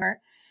there,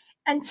 whatever,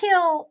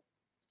 until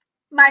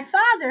my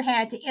father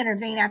had to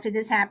intervene after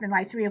this happened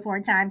like 3 or 4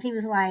 times. He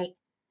was like,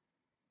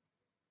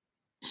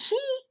 she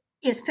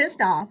is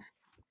pissed off.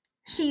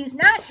 She's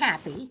not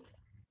happy.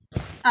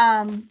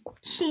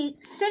 She's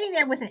sitting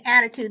there with an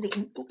attitude,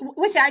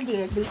 which I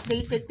did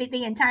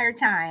the entire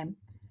time.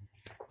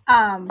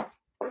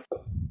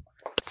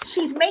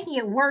 She's making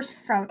it worse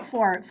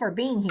for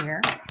being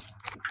here,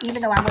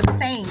 even though I wasn't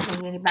saying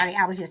anything to anybody.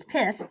 I was just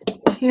pissed,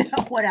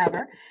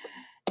 whatever.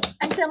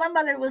 Until my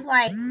mother was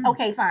like,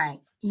 okay, fine,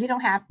 you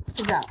don't have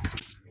to go.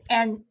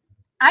 And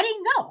I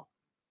didn't go.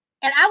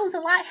 And I was a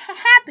lot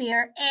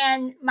happier.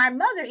 And my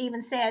mother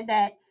even said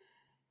that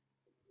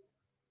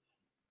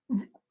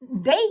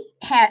they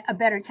had a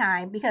better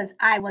time because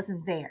I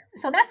wasn't there.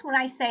 So that's when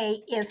I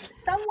say, if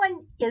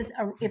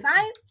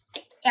I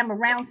am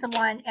around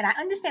someone, and I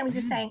understand what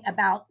you're saying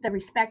about the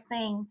respect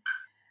thing,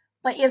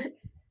 but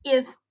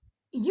if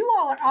you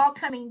all are all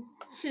coming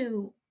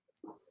to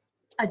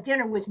a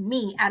dinner with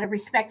me out of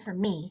respect for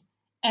me,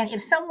 and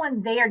if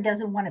someone there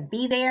doesn't want to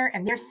be there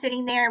and they're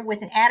sitting there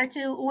with an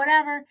attitude or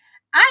whatever,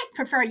 I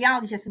prefer y'all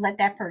to just let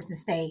that person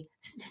stay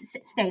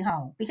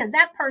home, because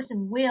that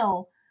person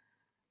will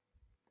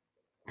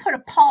put a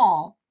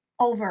pall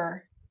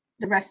over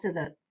the rest of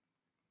the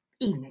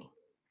evening,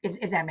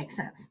 if that makes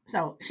sense.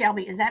 So,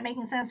 Shelby, is that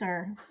making sense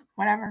or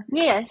whatever?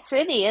 Yes,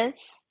 it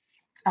is.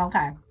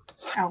 Okay.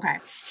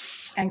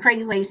 And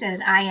Crazy Lady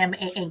says, I am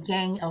a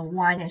gang of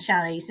one. And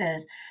Charlie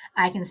says,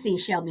 I can see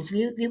Shelby's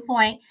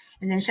viewpoint.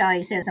 And then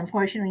Charlie says,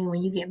 unfortunately,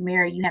 when you get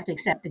married, you have to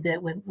accept the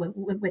good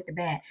with the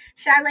bad.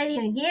 Shy Lady,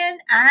 and again,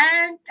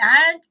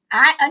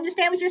 I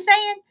understand what you're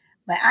saying,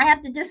 but I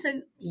have to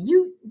disagree.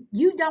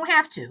 You don't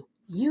have to.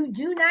 You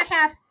do not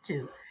have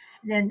to.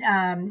 Then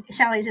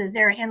Charlie says,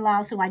 there are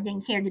in-laws who I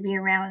didn't care to be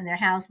around in their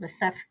house, but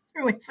suffer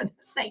through it for the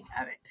sake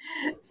of it.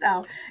 So,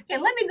 okay,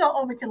 let me go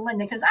over to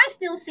Linda, because I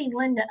still see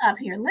Linda up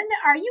here. Linda,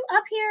 are you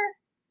up here?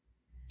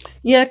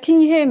 Yeah,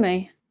 can you hear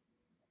me?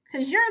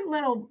 Because your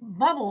little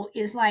bubble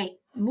is like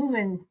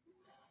moving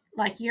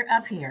like you're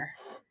up here.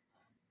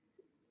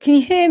 Can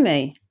you hear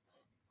me?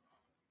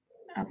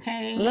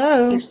 Okay.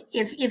 Hello?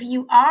 If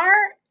you are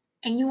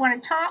and you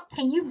want to talk,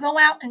 can you go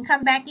out and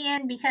come back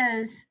in,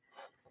 because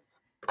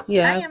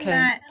I Yeah, am okay.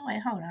 not.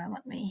 Wait, hold on.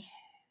 Let me.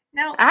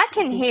 No, I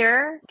can Did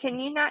hear. Can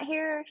you not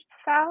hear,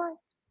 Silent?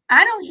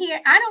 I don't hear.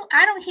 I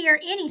don't hear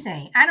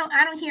anything. I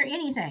don't hear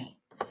anything.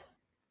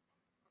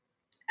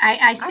 I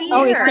I see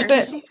Oh, you. it's a hear her.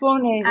 bit She.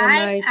 funny, the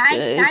mate.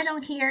 I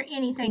don't hear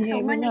anything. Can you So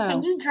hear me Linda,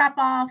 can now? you drop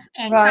off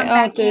and Right, come I'll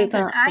back do in,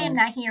 because that I am then.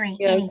 not hearing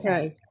Yeah, anything.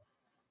 okay.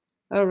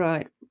 All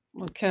right.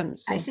 I'll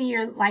I cancel. see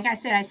your, like I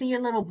said, I see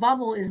your little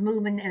bubble is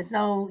moving as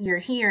though you're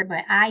here,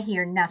 but I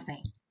hear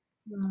nothing.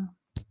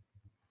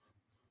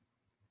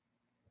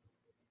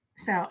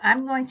 So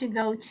I'm going to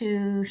go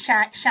to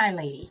Shy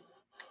Lady.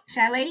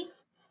 Shy Lady?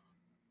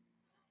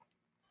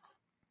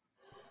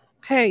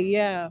 Hey,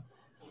 yeah.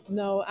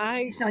 No,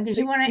 So did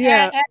you want to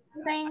yeah, add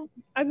something?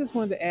 I just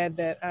wanted to add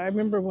that I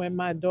remember when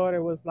my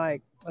daughter was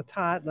like a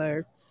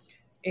toddler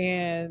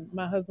and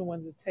my husband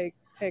wanted to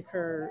take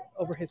her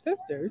over his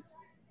sisters,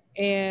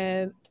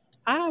 and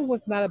I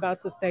was not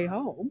about to stay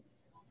home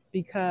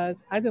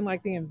because I didn't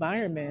like the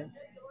environment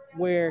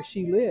where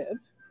she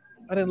lived.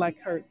 I didn't like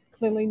her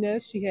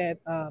cleanliness. She had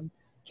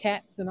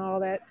cats and all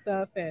that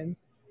stuff, and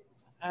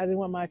I didn't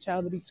want my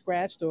child to be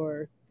scratched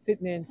or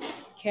sitting in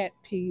cat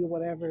pee or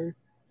whatever.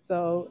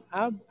 So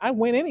I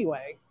went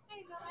anyway.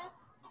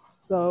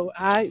 So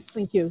I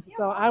thank you.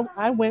 So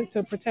I went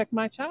to protect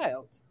my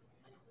child.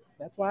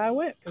 That's why I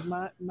went, because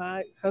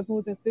my husband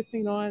was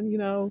insisting on,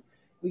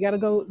 we got to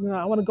go.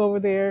 I want to go over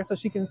there so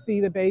she can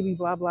see the baby.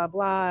 Blah blah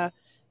blah.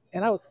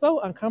 And I was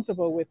so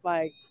uncomfortable with,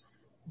 like,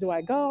 do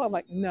I go? I'm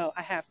like, no,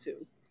 I have to.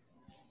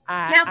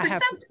 Now, I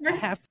have to. I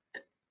have to.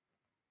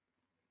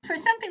 for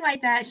something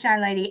like that, Shy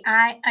Lady,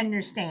 I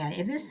understand.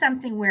 If it's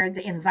something where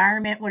the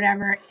environment,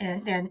 whatever,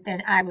 and then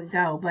I would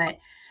go. But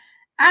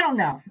I don't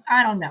know.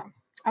 I don't know.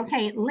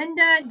 Okay,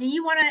 Linda, do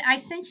you want to? I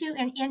sent you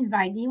an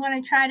invite. Do you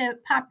want to try to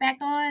pop back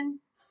on?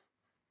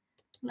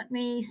 Let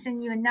me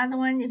send you another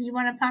one if you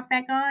want to pop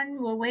back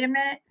on. We'll wait a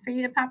minute for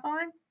you to pop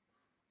on.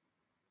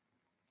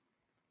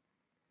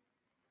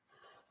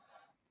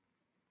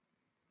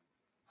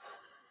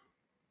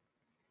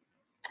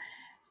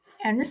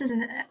 And this is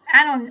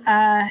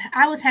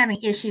I was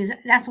having issues.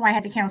 That's why I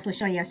had to cancel the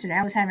show yesterday.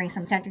 I was having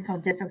some technical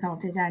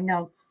difficulties. I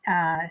know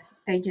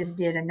they just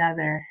did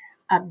another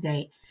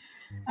update.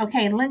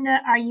 Okay,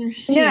 Linda, are you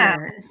Yeah,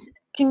 here?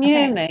 can you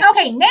hear Okay. me?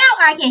 Okay, now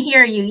I can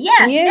hear you.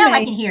 Can Yes, you hear now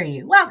I can me? hear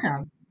you.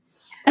 Welcome.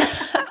 I'm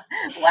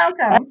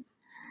Welcome.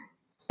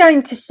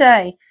 going to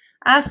say,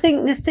 I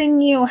think the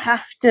thing you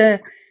have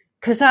to,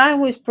 because I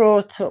was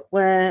brought up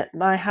where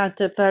I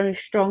had a very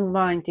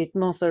strong-minded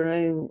mother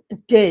who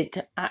did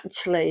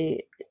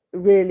actually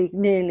really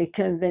nearly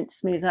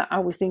convince me that I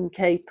was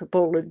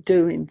incapable of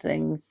doing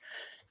things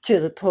to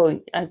the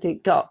point I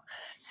did got.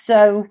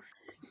 So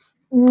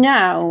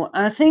now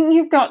I think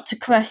you've got to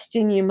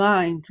question your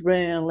mind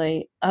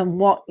really and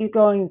what you're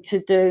going to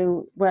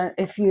do when,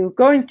 if you're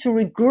going to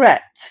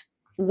regret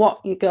what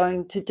you're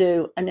going to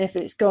do and if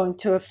it's going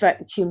to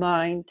affect your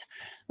mind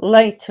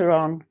later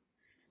on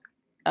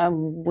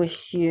and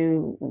wish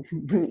you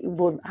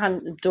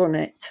hadn't done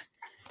it,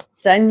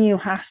 then you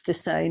have to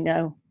say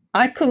no.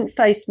 I couldn't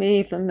face me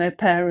even my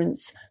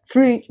parents'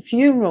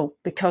 funeral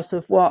because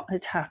of what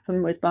had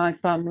happened with my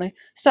family,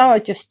 so I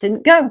just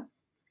didn't go.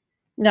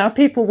 Now,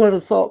 people would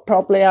have thought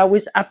probably I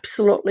was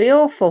absolutely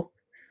awful,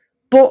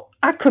 but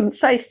I couldn't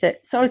face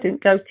it, so I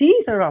didn't go to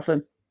either of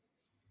them.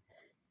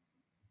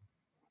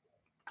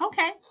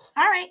 Okay.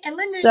 All right. And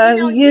Linda,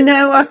 So you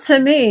know what I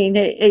mean?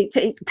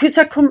 Because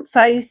I couldn't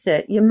face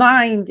it. Your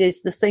mind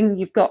is the thing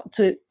you've got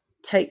to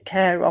take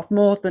care of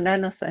more than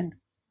anything.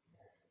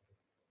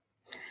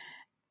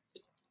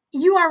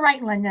 you are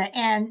right, Linda.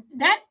 And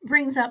that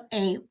brings up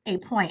a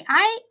point.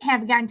 I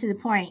have gotten to the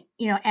point,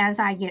 as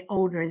I get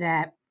older,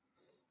 that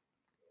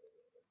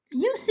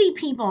you see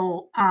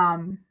people,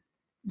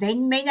 they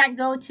may not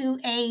go to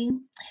a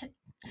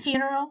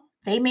funeral,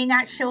 they may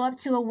not show up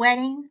to a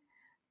wedding.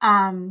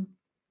 Um,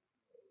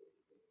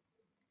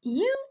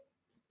 you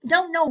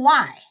don't know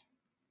why.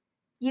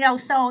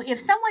 So if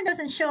someone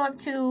doesn't show up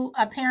to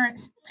a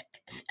parent's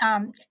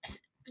um,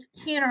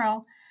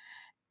 funeral,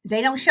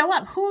 they don't show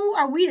up. Who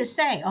are we to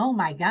say, oh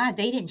my God,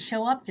 they didn't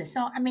show up to?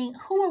 So, I mean,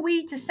 who are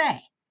we to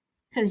say?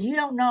 Because you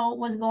don't know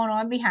what's going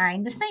on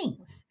behind the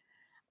scenes.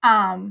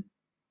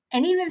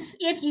 And even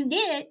if you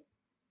did,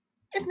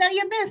 it's none of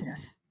your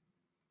business.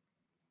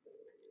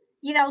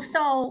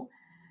 So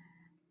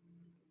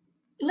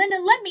Linda,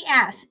 let me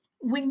ask,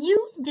 when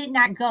you did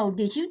not go,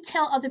 did you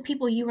tell other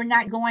people you were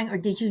not going, or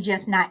did you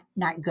just not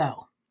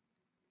go?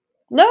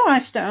 No, I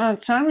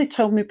finally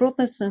told my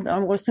brothers that I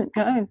wasn't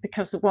going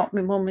because of what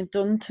my mum had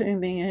done to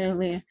me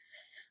earlier.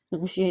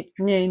 She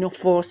near enough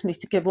forced me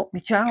to give up my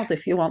child,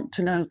 if you want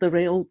to know the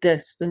real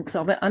distance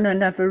of it. And I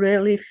never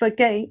really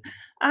forgave.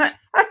 I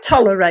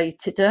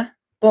tolerated her,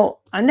 but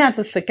I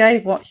never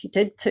forgave what she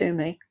did to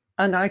me.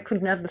 And I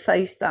could never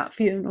face that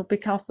funeral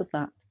because of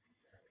that.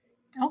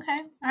 Okay,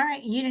 all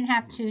right. You didn't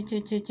have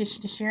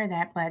to share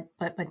that, but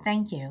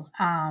thank you.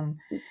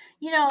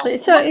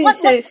 It's What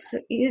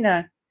you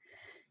know,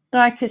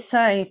 like I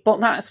say,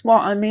 but that's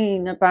what I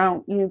mean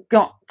about you've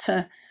got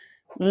to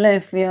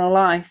live your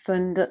life,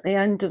 and at the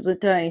end of the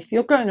day, if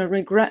you're going to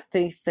regret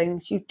these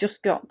things, you've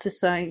just got to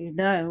say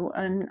no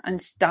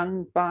and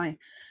stand by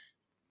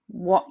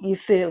what you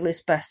feel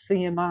is best for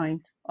your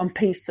mind and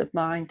peace of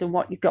mind and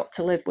what you've got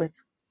to live with,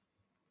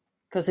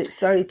 because it's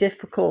very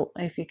difficult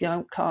if you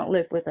can't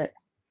live with it.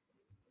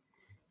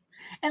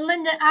 And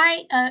Linda,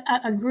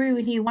 I agree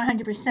with you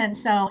 100%.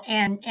 So,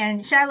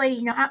 and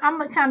Charlie, I'm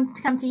gonna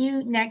come to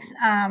you next.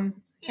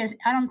 Is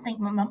I don't think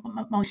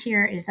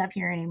Moshir is up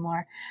here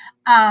anymore.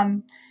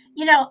 I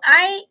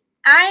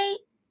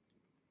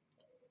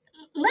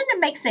Linda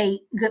makes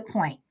a good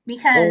point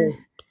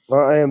because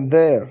I am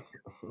there.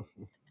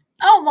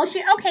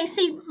 Moshir. Okay,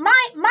 see,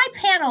 my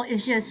panel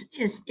is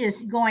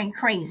just going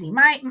crazy.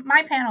 My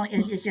panel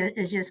is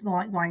just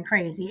going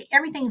crazy.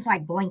 Everything's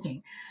like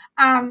blinking.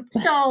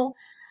 So.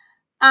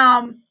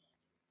 I'm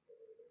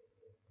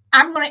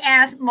going to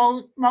ask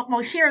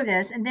Moshir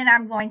this, and then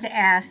I'm going to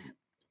ask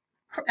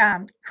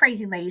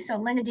Crazy Lady. So,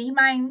 Linda, do you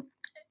mind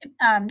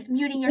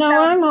muting yourself?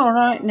 No, I'm all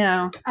right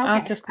now. Okay,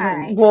 I'll just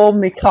right.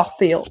 warm my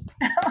coffee up.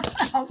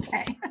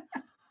 Okay.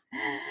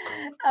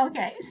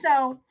 Okay,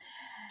 so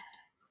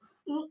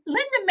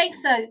Linda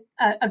makes a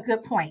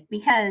good point,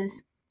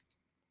 because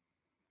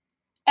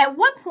at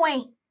what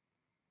point,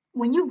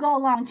 when you go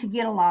along to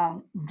get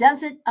along,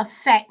 does it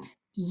affect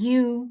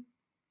you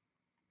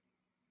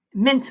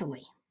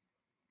mentally?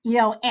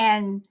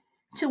 And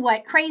to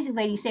what Crazy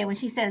Lady said when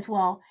she says,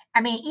 well,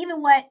 I mean,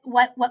 even what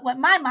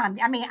my mom,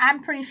 I mean,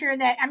 I'm pretty sure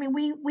that, I mean,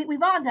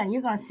 we've all done it.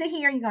 You're going to sit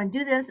here, you're going to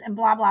do this, and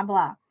blah, blah,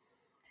 blah.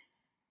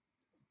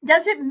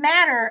 Does it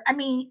matter? I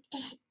mean,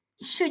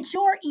 should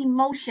your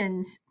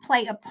emotions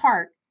play a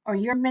part, or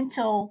your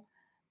mental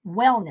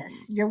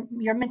wellness, your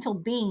mental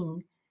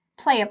being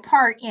play a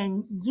part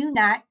in you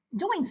not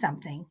doing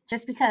something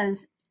just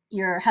because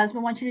your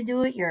husband wants you to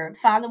do it, your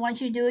father wants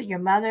you to do it, your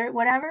mother,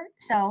 whatever?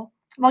 So,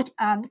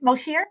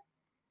 Moshir?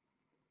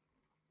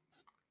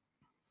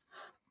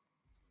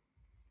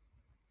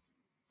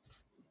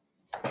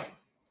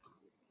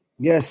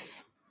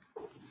 Yes,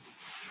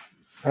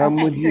 I'm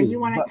Okay, with so you. you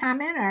want to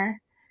comment,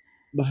 or?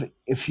 But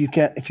if you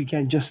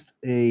can just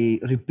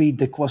repeat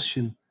the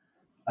question,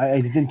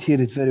 I didn't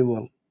hear it very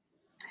well.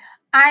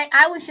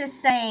 I was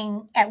just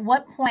saying, at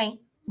what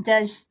point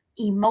does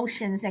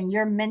emotions and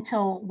your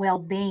mental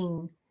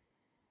well-being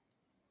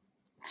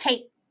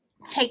take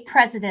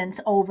precedence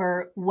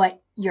over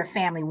what your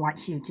family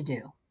wants you to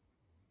do?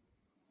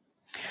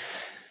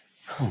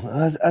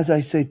 As I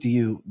said to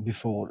you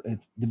before,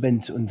 it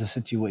depends on the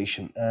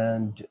situation,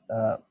 and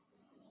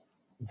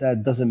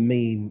that doesn't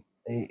mean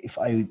if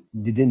I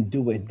didn't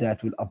do it,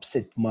 that will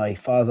upset my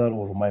father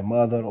or my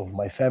mother or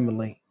my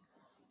family.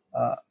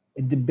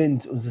 It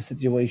depends on the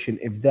situation.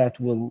 If that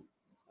will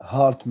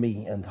hurt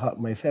me and hurt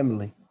my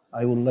family,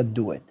 I will not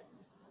do it.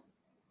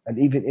 And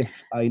even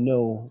if I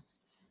know,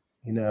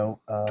 they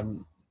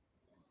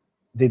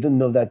don't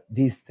know that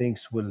these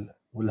things will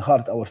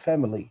hurt our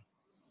family,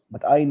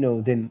 but I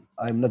know, then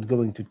I'm not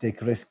going to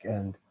take risk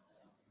and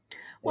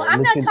Well,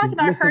 I'm not talking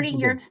about listen to hurting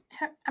them.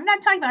 I'm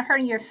not talking about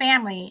hurting your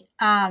family.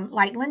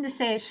 Like Linda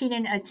said, she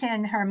didn't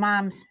attend her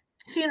mom's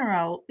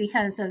funeral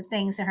because of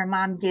things that her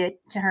mom did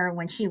to her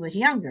when she was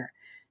younger.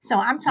 So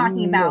I'm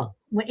talking about,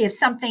 No. if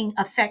something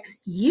affects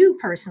you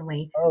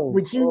personally, Oh,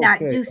 would you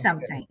not okay, do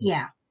something?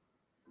 Yeah.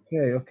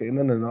 okay.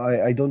 No.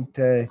 I don't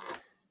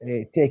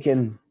take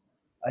in.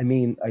 I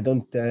mean, I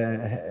don't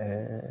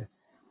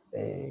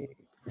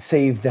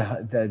save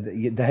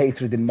the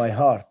hatred in my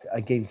heart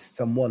against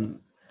someone.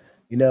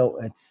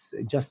 It's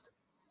just,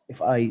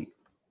 if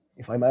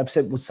I'm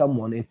upset with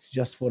someone, it's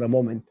just for a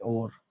moment,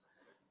 or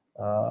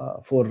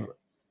for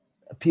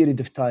a period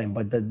of time,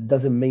 but that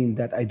doesn't mean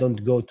that I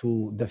don't go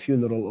to the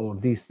funeral or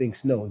these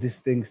things. No, these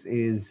things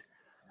is,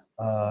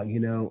 a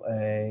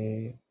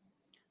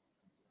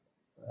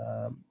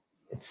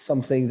it's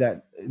something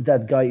that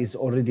guy is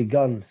already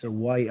gone. So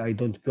why I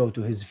don't go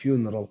to his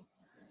funeral,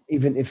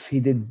 even if he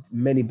did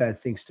many bad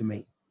things to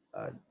me?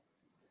 Uh,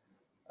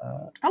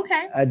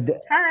 Okay. at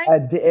the, All right.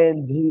 at the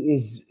end, he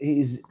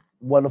is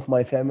one of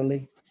my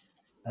family,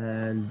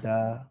 and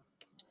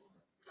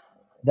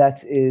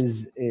that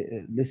is,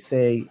 let's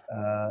say,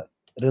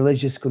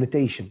 religious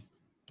connotation.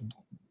 It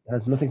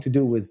has nothing to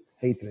do with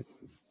hatred.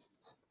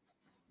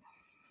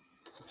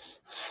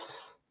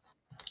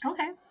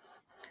 Okay.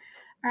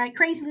 All right,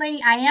 Crazy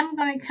Lady, I am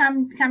going to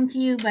come to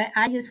you, but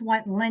I just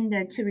want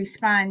Linda to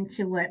respond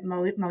to what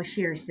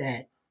Moshir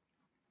said.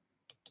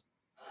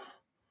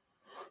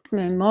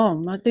 My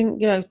mum, I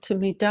didn't go to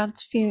my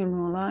dad's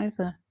funeral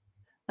either.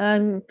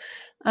 I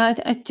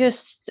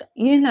just,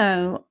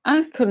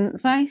 I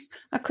couldn't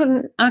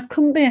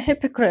be a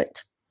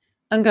hypocrite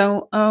and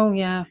go, oh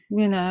yeah,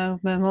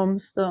 my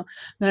mum's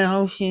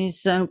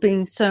she's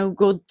been so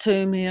good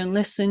to me, and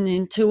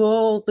listening to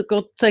all the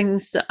good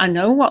things that I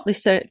know what they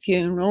say at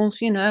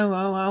funerals,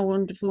 oh, how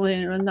wonderful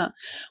here and that.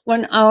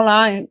 When all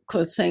I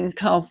could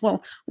think of,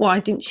 well, why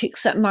didn't she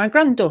accept my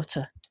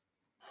granddaughter?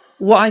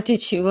 Why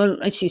did she? Well,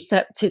 she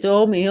accepted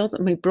all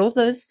my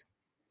brothers.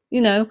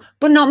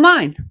 but not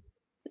mine.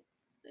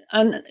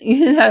 And,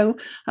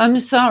 I'm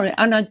sorry.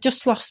 And I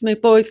just lost my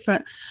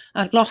boyfriend.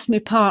 I'd lost my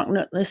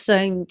partner at the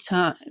same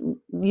time,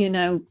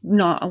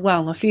 not,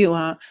 well, a few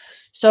are.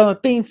 So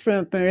I've been through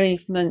a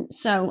bereavement.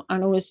 And I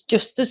was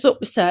just as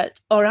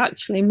upset, or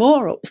actually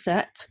more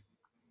upset,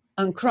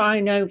 and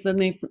crying over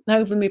my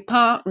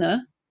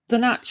partner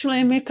than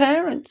actually my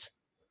parents.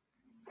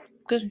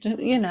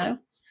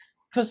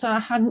 Because I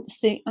hadn't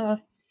seen, I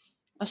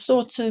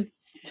sort of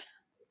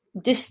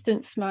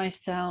distanced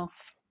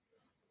myself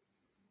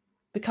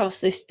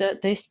because they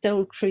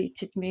still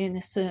treated me in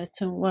a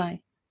certain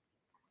way.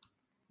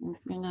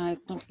 Okay.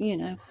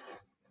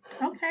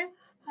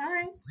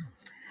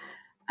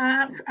 All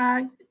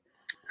right.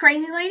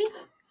 Crazy lady.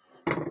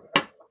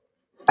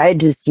 I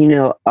just,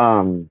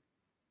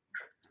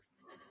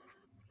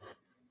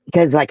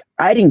 because like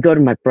I didn't go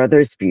to my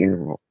brother's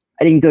funeral.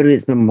 I didn't go to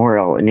his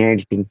memorial and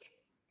everything.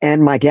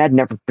 And my dad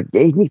never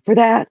forgave me for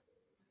that.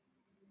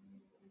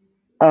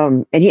 I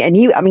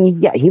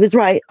mean, yeah, he was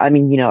right. I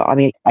mean,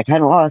 I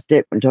kind of lost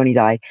it when Tony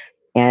died.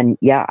 And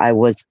yeah, I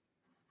was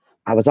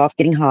off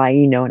getting high,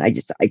 and I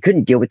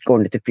couldn't deal with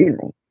going to the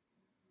funeral.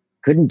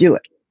 Couldn't do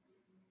it.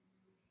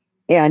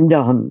 And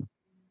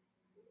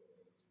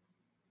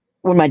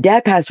when my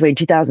dad passed away in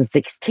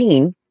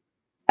 2016,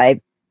 I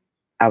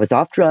was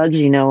off drugs,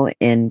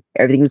 and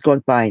everything was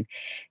going fine.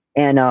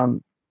 And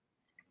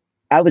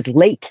I was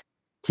late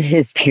to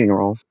his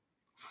funeral.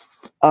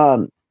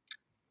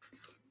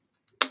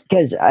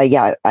 Because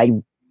I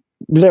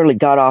literally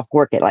got off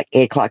work at like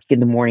 8:00 in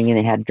the morning and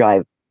I had to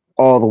drive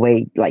all the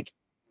way like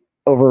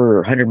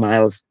over 100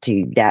 miles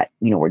to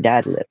where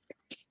Dad lived.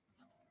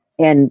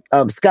 And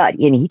Scott,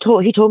 and he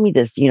told me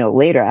this,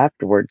 later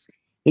afterwards.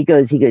 He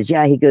goes,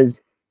 yeah,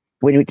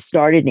 when it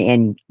started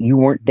and you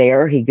weren't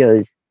there, he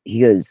goes,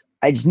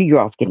 I just knew you were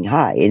off getting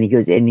high. And he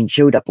goes, and he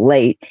showed up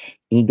late.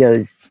 He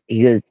goes,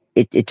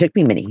 it took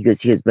me a minute. He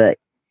goes, but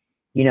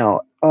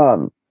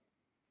and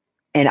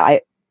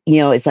I,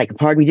 it's like a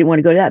part of me didn't want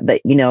to go to that,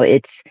 but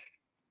it's,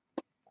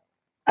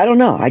 I don't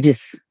know. I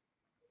just,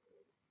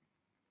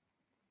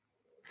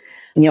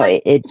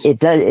 it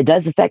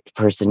does affect the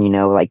person,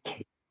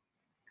 like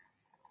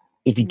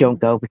if you don't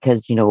go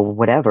because,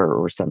 whatever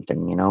or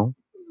something, But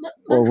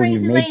or when you're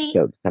crazy made to lady.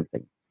 go to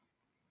something.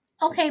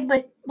 Okay,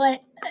 but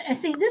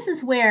see, this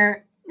is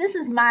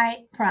my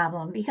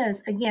problem,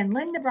 because again,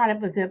 Linda brought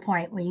up a good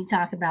point when you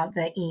talk about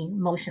the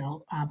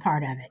emotional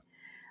part of it,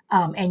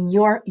 and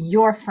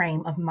your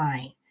frame of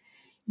mind.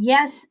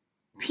 Yes,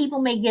 people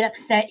may get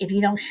upset if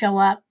you don't show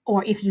up,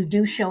 or if you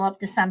do show up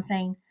to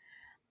something.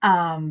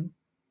 Um,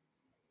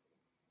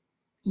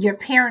 your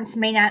parents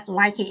may not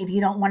like it if you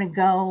don't want to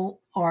go,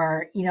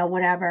 or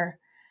whatever.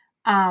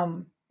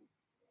 Um,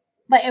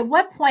 but at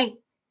what point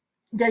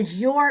does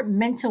your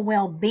mental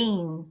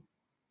well-being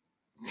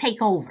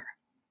take over?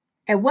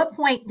 At what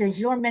point does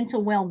your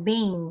mental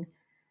well-being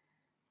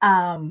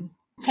um,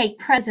 take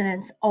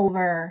precedence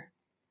over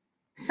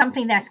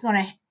something that's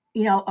going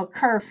to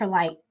occur for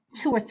like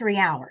 2 or 3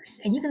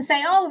 hours? And you can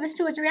say, oh, if it's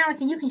 2 or 3 hours,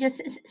 then you can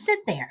just sit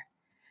there.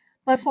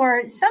 But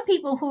for some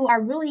people who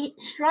are really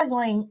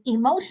struggling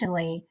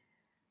emotionally,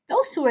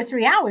 those 2 or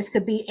 3 hours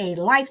could be a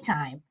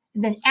lifetime.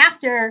 And then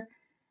after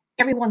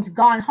everyone's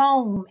gone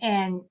home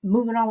and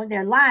moving on with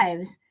their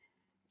lives,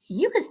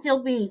 you could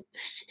still be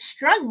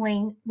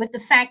struggling with the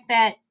fact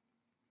that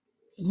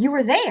you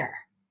were there.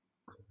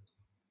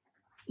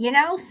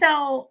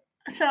 So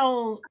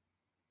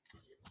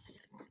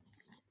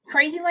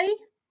crazy lady.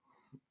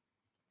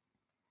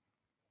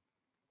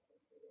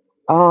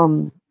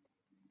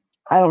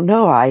 I don't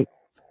know. I,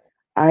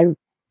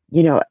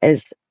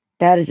 as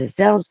bad as it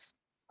sounds,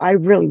 I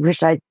really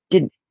wish I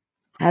didn't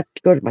have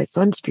to go to my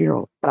son's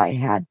funeral, but I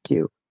had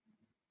to.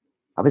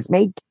 I was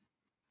made to.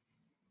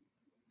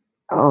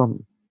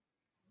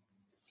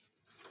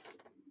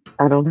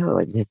 I don't know.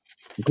 It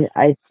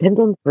depends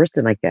on the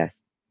person, I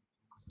guess.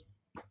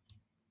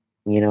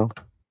 Okay.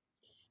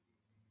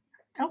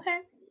 All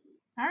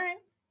right.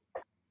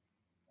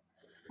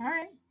 All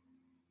right.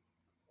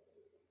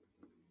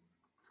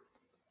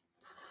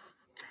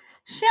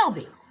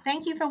 Shelby,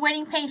 thank you for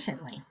waiting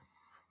patiently.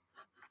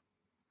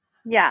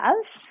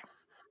 Yes.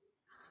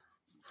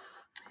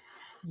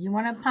 You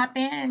want to pop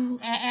in and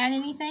add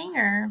anything,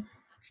 or?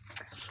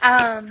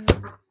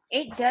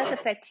 It does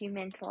affect you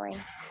mentally.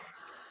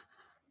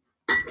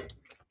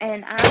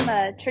 And I'm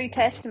a true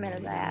testament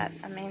of that.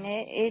 I mean,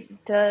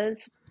 it does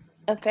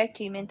affect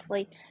you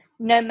mentally,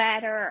 no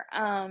matter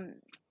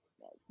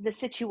the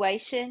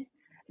situation,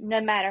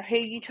 no matter who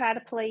you try to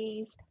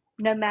please,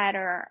 no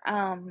matter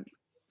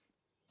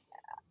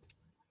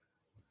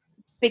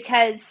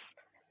because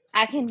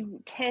I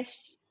can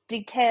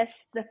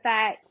detest the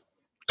fact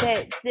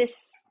that this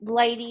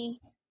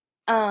lady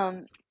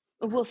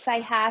will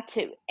say hi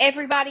to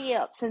everybody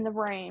else in the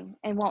room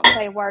and won't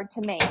say a word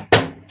to me.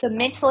 So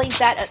mentally,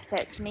 that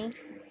upsets me.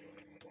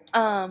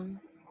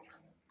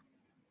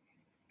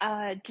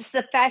 Just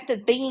the fact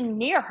of being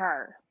near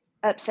her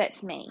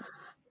upsets me.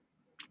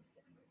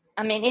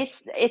 I mean,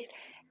 it's.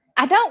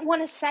 I don't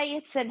want to say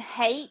it's in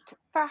hate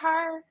for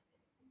her,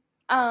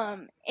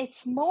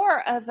 it's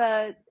more of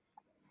a,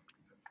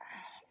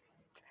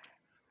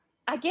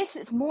 I guess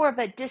it's more of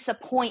a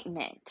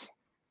disappointment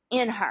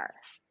in her,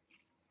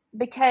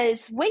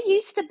 because we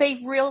used to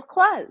be real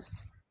close.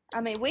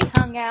 I mean, we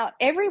hung out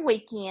every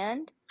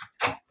weekend.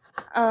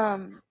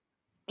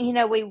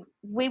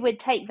 We would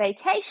take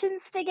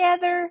vacations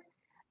together,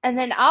 and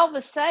then all of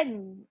a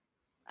sudden,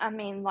 I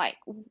mean, like,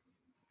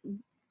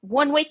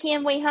 one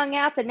weekend we hung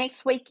out, the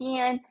next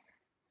weekend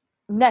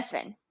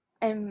nothing.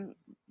 And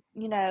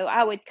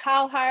I would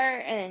call her,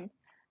 and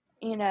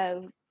you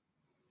know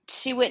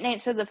she wouldn't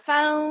answer the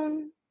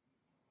phone.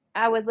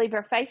 I would leave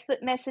her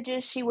Facebook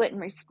messages, she wouldn't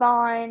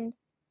respond.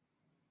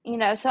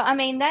 So I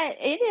mean, that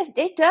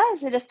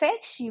it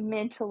affects you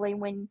mentally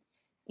when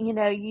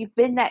you've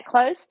been that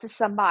close to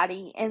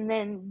somebody and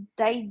then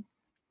they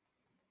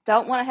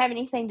don't want to have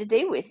anything to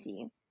do with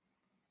you.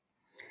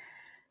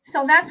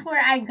 So that's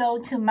where I go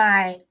to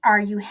my "are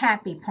you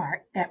happy"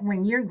 part. That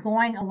when you're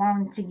going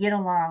along to get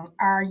along,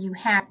 are you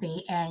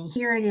happy? And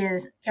here it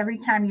is, every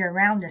time you're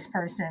around this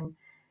person,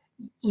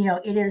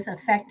 it is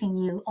affecting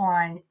you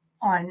on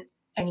an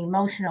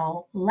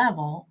emotional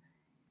level.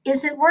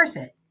 Is it worth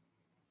it?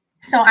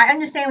 So I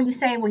understand when you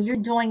say, well, you're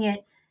doing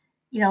it,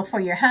 for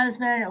your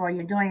husband, or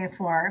you're doing it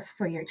for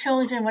your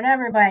children,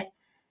 whatever, but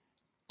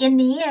in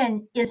the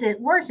end, is it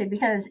worth it?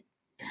 Because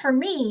for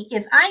me,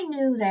 if I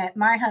knew that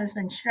my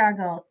husband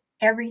struggled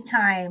every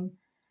time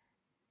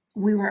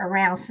we were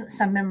around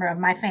some member of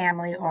my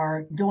family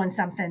or doing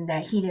something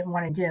that he didn't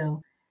want to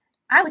do,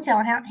 I would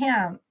tell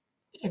him,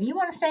 if you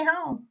want to stay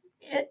home,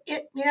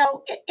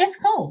 it's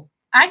cool.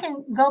 I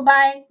can go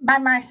by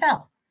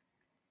myself,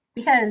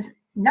 because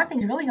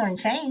nothing's really going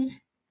to change.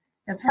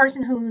 The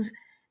person who's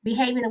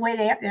behaving the way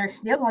they're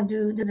still going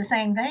to do the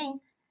same thing.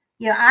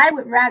 I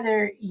would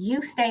rather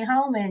you stay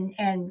home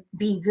and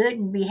be good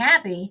and be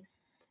happy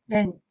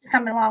than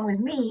coming along with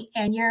me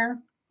and you're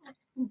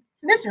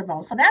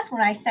miserable. So that's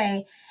when I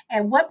say,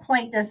 at what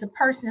point does the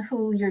person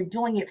who you're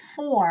doing it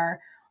for,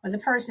 or the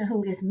person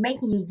who is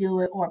making you do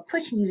it or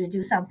pushing you to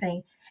do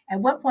something, at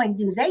what point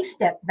do they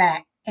step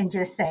back and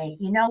just say,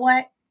 you know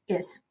what,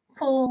 it's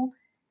cool.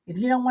 If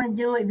you don't want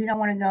to do it, if you don't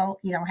want to go,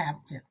 you don't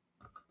have to.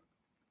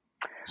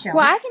 Shelby?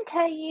 Well, I can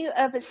tell you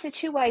of a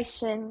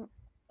situation.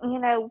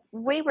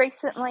 We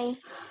recently,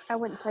 I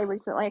wouldn't say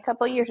recently, a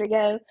couple of years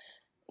ago,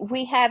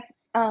 we have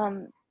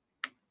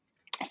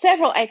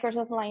several acres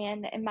of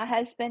land, and my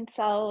husband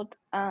sold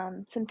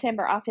some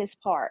timber off his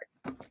part.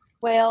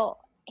 Well,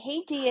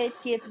 he did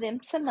give them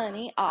some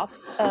money off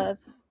of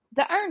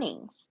the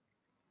earnings.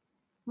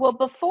 Well,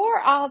 before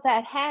all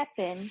that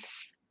happened,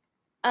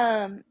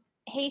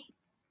 he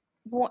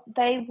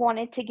they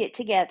wanted to get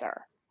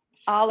together,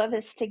 all of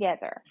us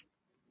together,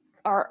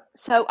 or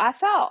so I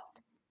thought.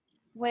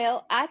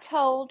 Well, I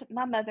told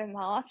my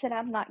mother-in-law, I said,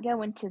 I'm not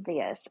going to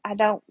this. I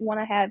don't want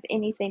to have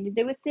anything to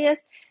do with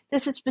this.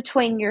 This is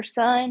between your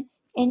son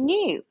and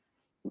you.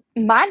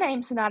 My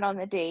name's not on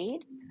the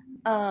deed.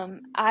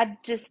 I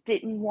just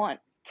didn't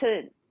want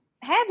to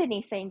have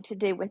anything to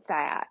do with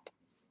that.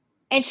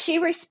 And she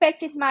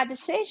respected my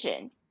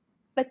decision.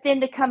 But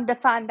then to come to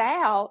find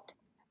out,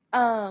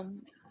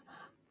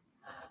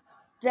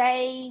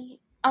 they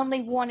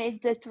only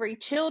wanted the 3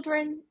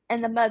 children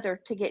and the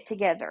mother to get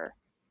together.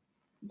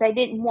 They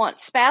didn't want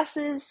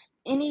spouses,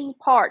 any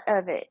part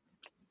of it,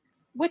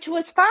 which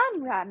was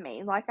fine by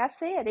me. Like I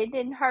said, it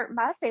didn't hurt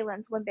my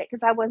feelings one bit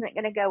because I wasn't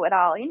going to go at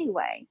all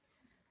anyway.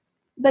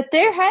 But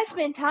there has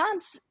been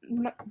times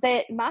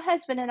that my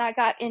husband and I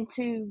got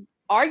into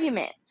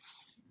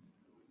arguments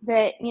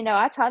that,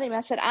 I told him,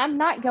 I said, I'm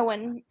not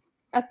going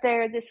up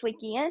there this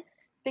weekend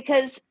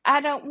because I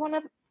don't want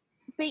to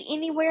be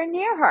anywhere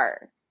near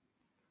her.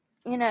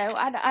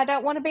 I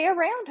don't want to be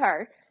around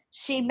her.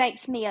 She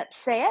makes me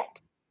upset.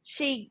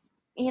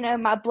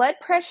 My blood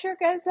pressure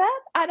goes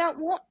up. I don't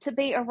want to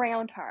be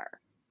around her.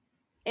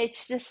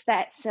 It's just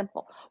that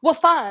simple. Well,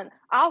 fine,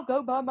 I'll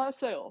go by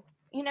myself.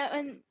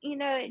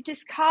 It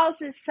just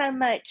causes so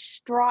much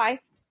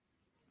strife,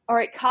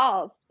 or it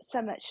caused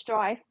so much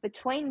strife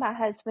between my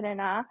husband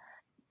and I,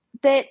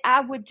 that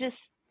I would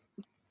just,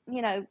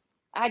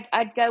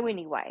 I'd go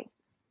anyway,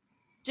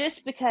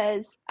 just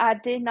because I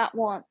did not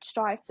want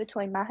strife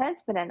between my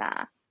husband and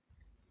I.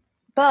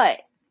 But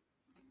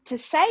to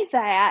say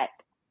that,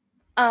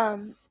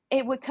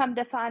 it would come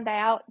to find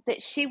out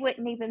that she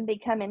wouldn't even be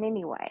coming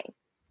anyway.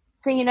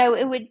 So,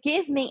 it would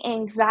give me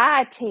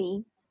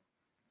anxiety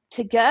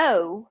to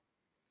go,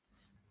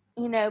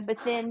 but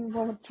then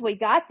once we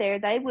got there,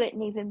 they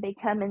wouldn't even be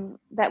coming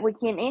that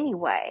weekend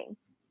anyway.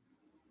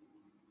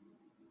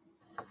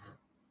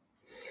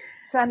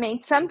 So, I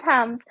mean,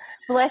 sometimes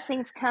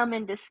blessings come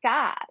in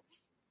disguise,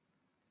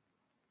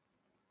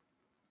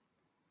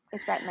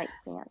 if that makes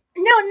sense.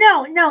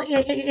 No,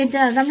 it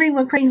does. I'm reading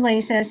what Crazy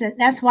Lady says.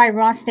 That's why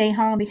Ross stayed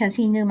home, because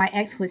he knew my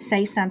ex would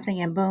say something,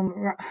 and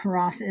boom,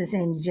 Ross is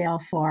in jail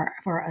for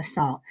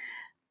assault.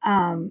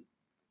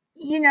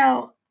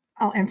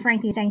 Oh, and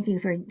Frankie, thank you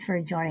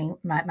for joining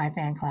my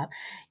fan club.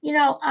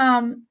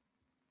 I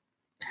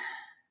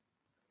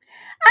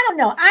don't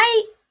know.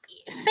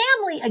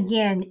 family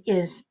again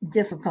is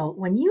difficult.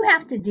 When you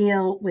have to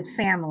deal with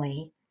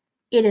family,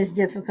 it is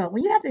difficult.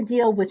 When you have to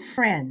deal with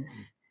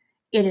friends,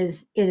 it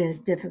is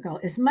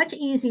difficult. It's much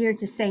easier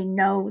to say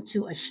no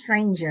to a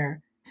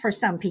stranger for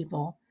some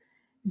people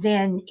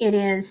than it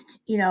is,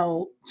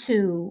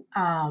 to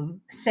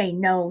say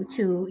no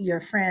to your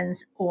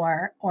friends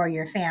or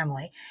your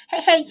family.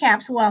 Hey,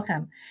 Caps,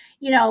 welcome.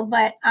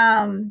 But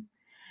I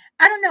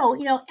don't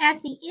know.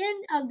 At the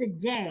end of the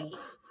day,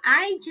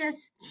 I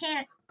just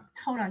can't.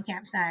 Hold on,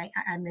 Caps. I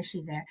miss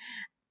you there.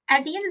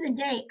 At the end of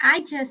the day,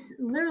 I just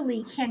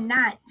literally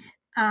cannot.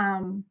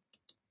 Um,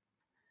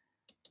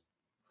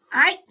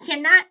 I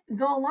cannot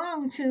go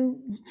along to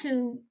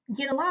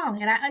get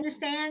along, and I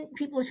understand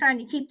people are trying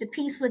to keep the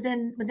peace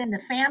within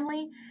the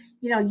family.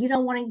 You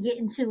don't want to get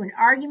into an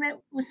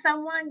argument with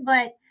someone,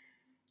 but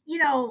you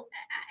know,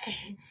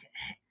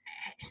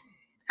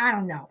 I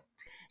don't know.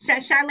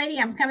 Shy lady,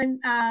 I'm coming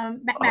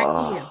back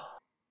to you. Oh,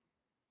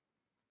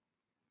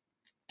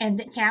 And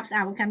the Caps,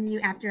 I will come to you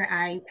after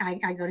I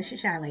go to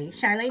Shy Lady.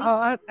 Shy Lady? Oh,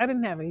 I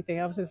didn't have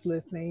anything. I was just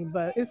listening.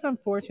 But it's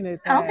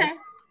unfortunate that, Okay.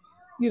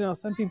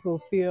 some people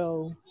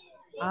feel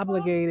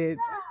obligated.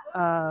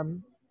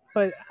 Um,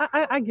 but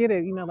I get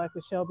it, like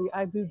with Shelby,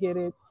 I do get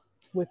it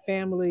with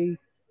family,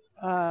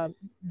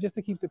 just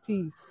to keep the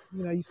peace.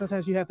 You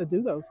sometimes you have to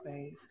do those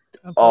things,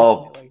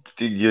 oh, unfortunately.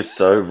 dude, you're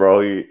so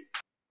right.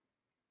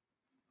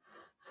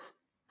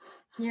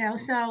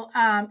 So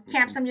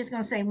Caps, I'm just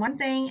gonna say one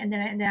thing, and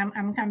then I'm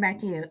gonna come back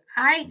to you.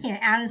 I can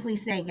honestly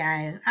say,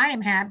 guys, I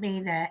am happy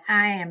that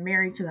I am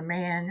married to a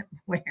man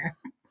where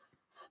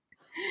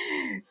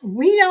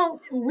we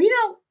don't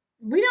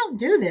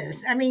do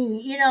this. I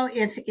mean,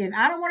 if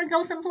I don't want to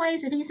go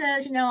someplace, if he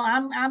says,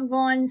 I'm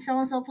going so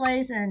and so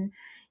place, and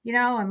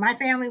and my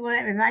family,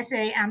 whatever, if I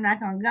say I'm not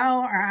going to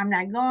go, or I'm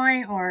not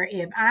going, or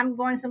if I'm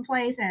going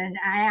someplace and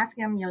I ask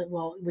him,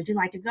 well, would you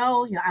like to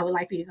go? I would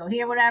like for you to go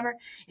here, whatever.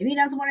 If he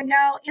doesn't want to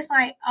go, it's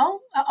like,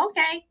 oh,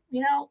 okay,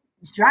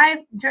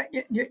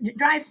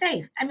 drive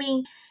safe. I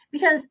mean,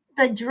 because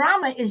the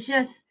drama is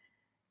just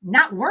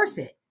not worth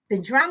it.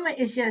 The drama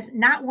is just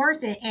not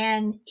worth it.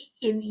 And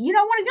if you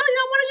don't want to go, you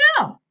don't want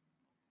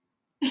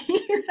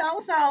to go.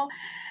 So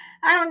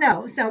I don't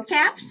know. So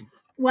Caps,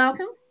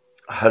 welcome.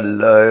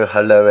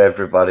 Hello,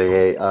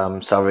 everybody.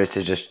 Sorry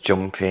to just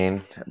jump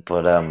in,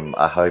 but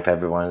I hope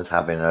everyone's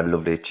having a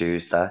lovely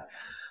Tuesday.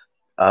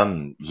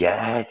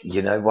 Yeah,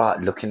 you know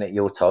what? Looking at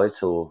your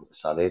title,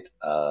 Solid,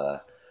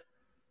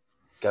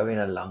 going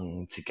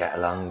along to get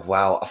along.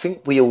 Wow, I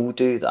think we all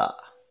do that.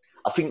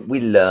 I think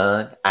we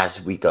learn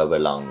as we go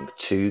along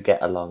to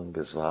get along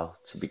as well.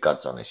 To be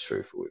God's honest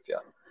truth with you.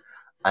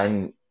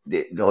 And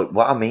like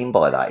what I mean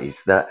by that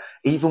is that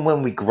even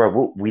when we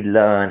grow up, we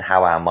learn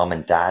how our mum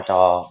and dad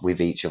are with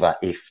each other.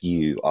 If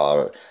you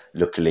are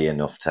luckily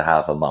enough to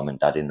have a mum and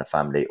dad in the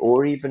family,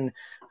 or even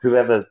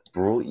whoever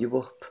brought you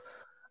up.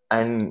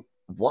 And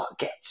what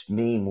gets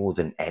me more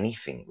than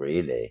anything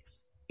really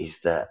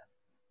is that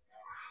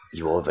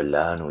you either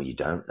learn or you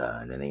don't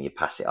learn, and then you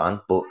pass it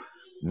on. But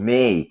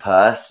me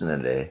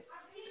personally,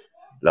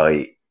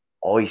 like,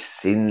 I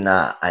seen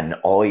that and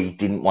I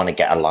didn't want to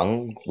get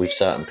along with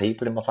certain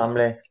people in my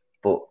family.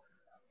 But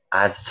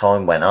as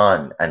time went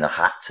on and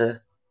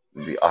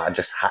I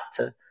just had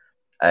to.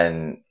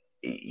 And,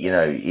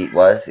 it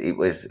was.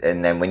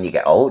 And then when you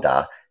get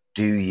older,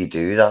 do you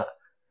do that?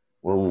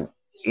 Well,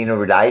 in a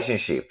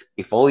relationship,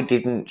 if I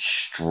didn't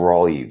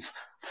strive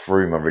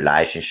through my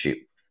relationship,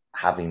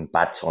 having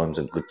bad times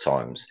and good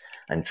times,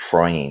 and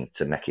trying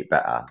to make it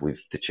better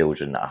with the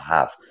children that I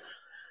have,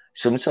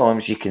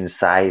 sometimes you can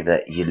say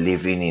that you're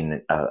living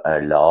in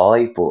a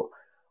lie, but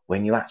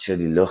when you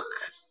actually look,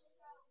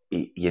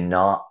 you're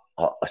not.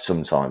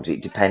 Sometimes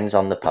it depends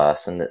on the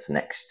person that's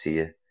next to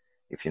you,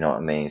 if you know what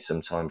I mean.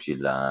 Sometimes you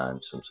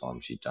learn,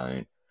 sometimes you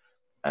don't,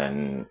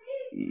 and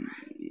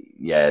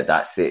yeah,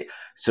 that's it.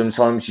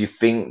 Sometimes you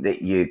think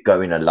that you're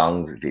going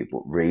along with it,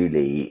 but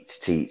really it's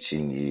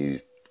teaching you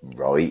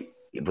right.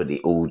 But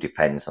it all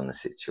depends on the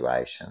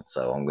situation.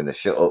 So I'm going to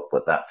shut up.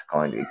 But that's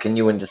kind of. Can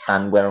you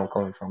understand where I'm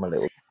coming from a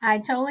little? I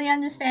totally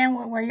understand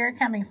where you're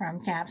coming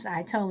from, Caps.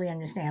 I totally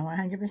understand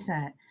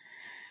 100%.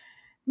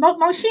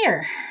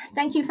 Moshir,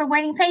 thank you for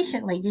waiting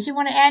patiently. Did you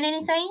want to add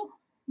anything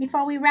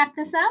before we wrap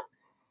this up?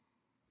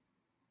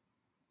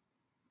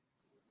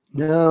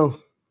 No,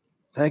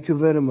 thank you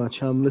very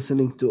much. I'm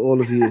listening to all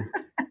of you.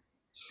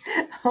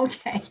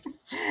 Okay.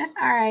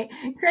 All right.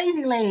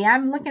 Crazy lady,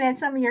 I'm looking at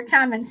some of your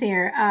comments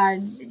here.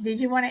 Did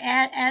you want to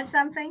add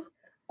something?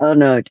 Oh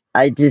no,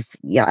 I did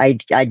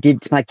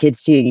to my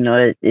kids too.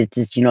 It's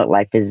just,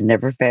 life is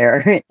never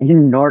fair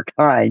nor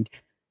kind.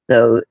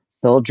 So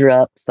soldier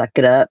up, suck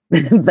it up,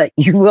 but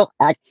you will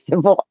act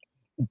civil,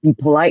 be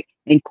polite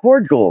and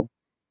cordial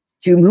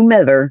to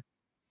whomever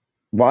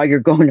while you're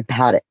going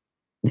about it.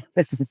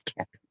 This is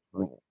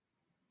Catherine.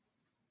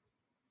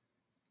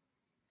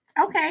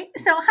 Okay.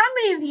 So how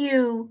many of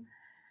you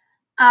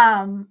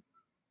um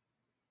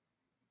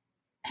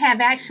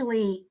have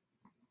actually,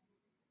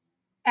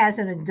 as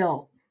an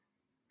adult,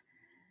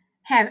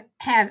 have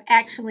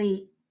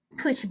actually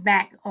push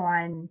back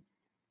on,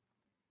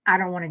 I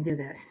don't want to do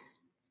this,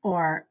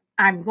 or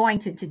I'm going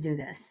to do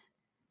this.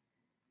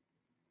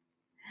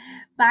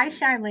 Bye,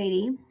 Shy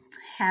Lady.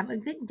 Have a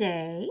good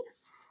day.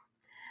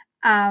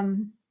 How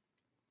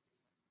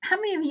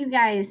many of you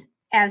guys,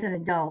 as an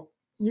adult,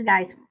 you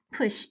guys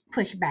push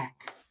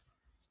back?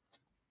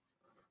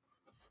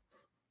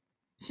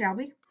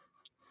 Shelby?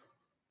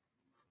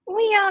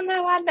 We all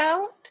know I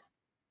don't.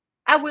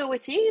 I will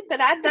with you,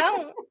 but I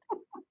don't.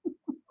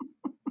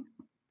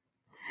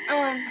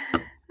 Oh,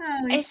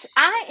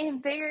 I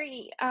am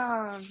very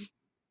I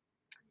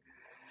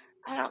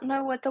don't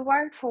know what the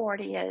word for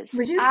it is.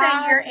 would you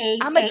say you're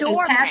I'm a a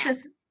doormat.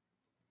 passive?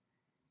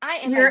 I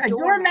am You're a a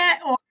doormat.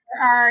 doormat,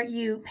 or are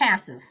you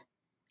passive?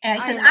 And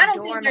I because am I a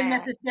don't think they're doormat.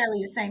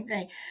 necessarily the same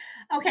thing.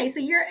 Okay, so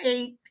you're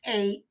a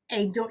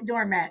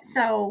doormat.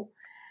 So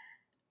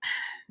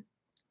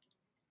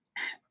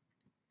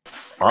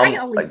I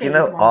only say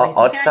this one way.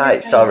 So I'd can I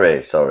just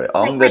say, sorry,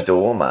 I'm the wait,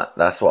 doormat.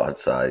 That's what I'd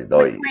say.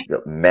 wait,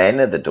 Like, men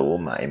are the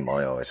doormat in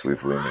my eyes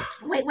with women.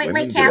 wait,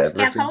 Women do Caps,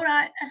 everything. hold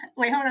on.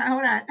 Wait, hold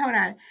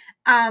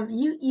on.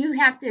 You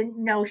have to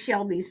know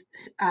Shelby's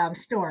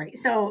story.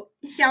 So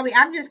Shelby,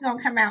 I'm just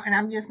gonna come out and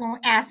I'm just gonna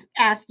ask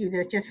you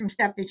this just from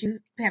stuff that you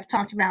have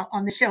talked about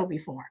on the show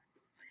before.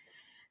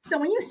 So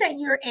when you say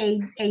you're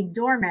a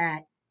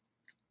doormat,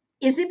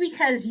 is it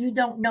because you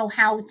don't know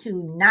how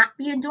to not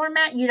be a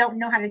doormat? You don't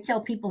know how to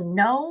tell people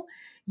no?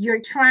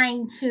 You're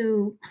trying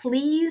to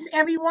please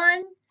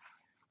everyone?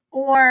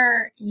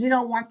 Or you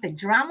don't want the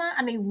drama?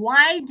 I mean,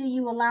 why do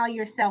you allow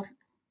yourself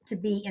to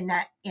be in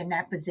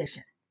that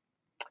position?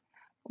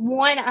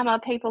 One, I'm a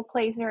people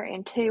pleaser,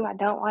 and two, I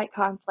don't like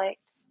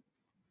conflict.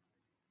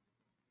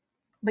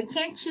 But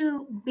can't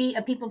you be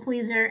a people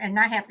pleaser and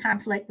not have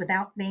conflict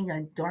without being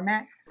a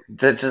doormat?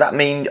 Does that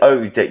mean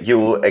that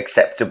you're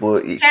acceptable?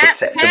 It's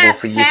Caps, acceptable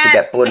for you to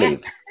get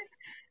bullied.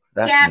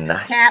 That's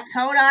nasty. Caps,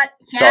 hold on.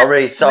 Caps,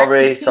 Sorry.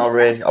 I'm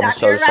stop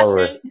so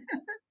sorry. interrupting.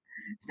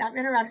 Stop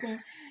interrupting.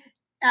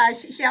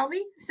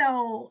 Shelby,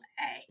 so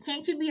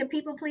can't you be a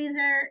people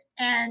pleaser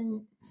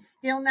and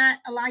still not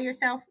allow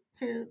yourself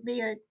to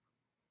be a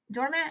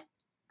doormat?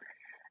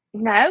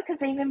 No,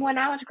 because even when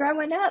I was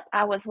growing up,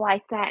 I was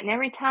like that. And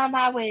every time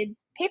I would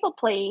people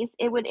please,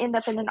 it would end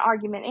up in an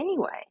argument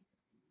anyway.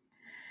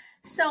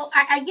 So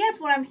I guess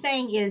what I'm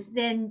saying is,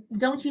 then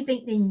don't you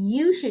think then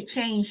you should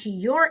change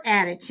your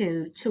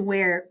attitude to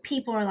where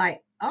people are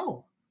like,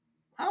 oh,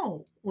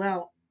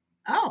 well,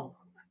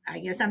 I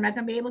guess I'm not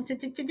going to be able to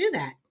do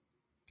that.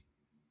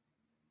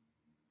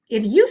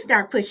 If you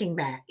start pushing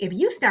back, if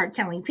you start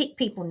telling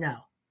people no.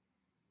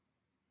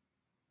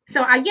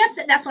 So I guess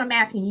that's what I'm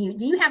asking you.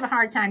 Do you have a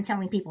hard time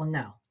telling people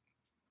no?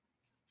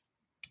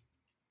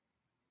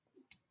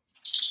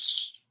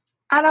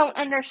 I don't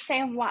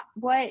understand what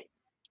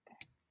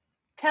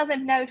tell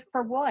them no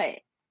for what?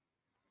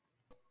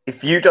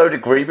 If you don't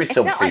agree with It's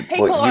not something, like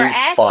people but are you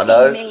asking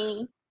follow,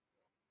 me.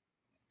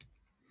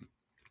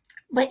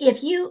 But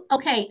if you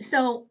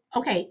so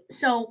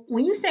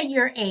when you say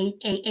you're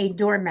a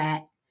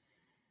doormat,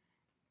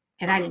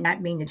 and I did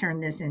not mean to turn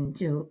this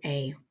into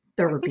a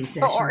therapy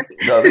session. Sorry.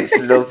 no, it's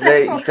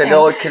lovely. That's okay.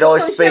 Can I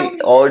So speak?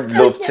 Shelby, I'd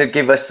love so to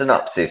give a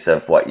synopsis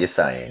of what you're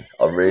saying.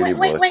 I really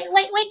would.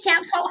 wait,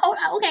 Caps, hold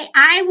on. Okay,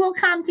 I will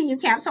come to you,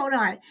 Caps. Hold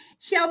on.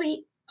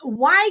 Shelby,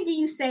 why do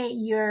you say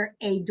you're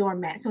a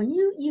doormat? So when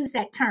you use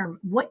that term,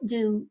 what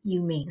do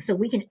you mean? So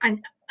we can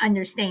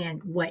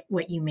understand what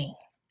you mean.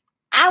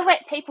 I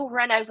let people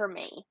run over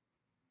me.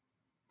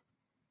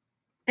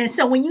 And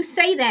so when you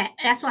say that,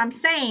 that's what I'm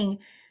saying.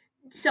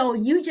 So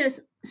you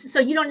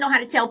don't know how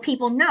to tell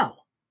people no.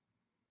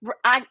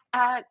 I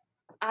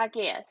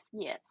guess,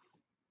 yes.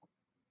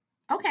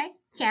 Okay,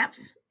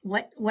 Caps,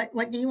 what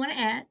do you want to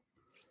add?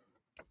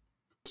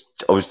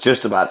 I was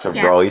just about to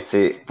Caps? write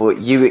it, but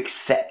you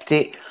accept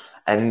it.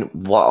 And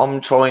what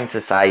I'm trying to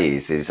say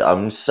is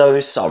I'm so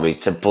sorry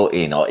to butt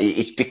in.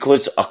 It's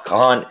because I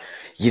can't.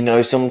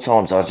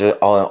 Sometimes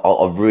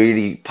I'm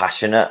really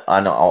passionate,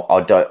 and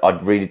I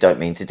really don't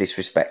mean to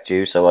disrespect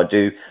you. So I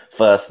do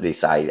firstly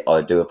say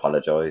I do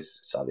apologise.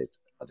 Sorry,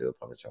 I do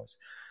apologise.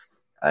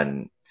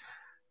 And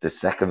the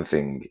second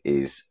thing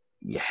is,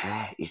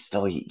 it's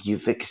like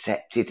you've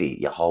accepted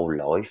it your whole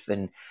life,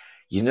 and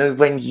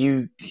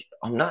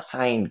I'm not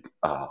saying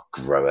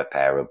grow a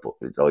pair of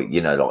like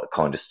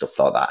kind of stuff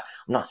like that.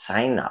 I'm not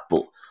saying that,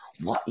 but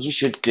what you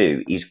should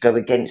do is go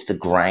against the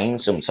grain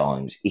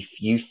sometimes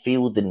if you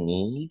feel the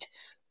need,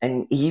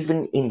 and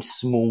even in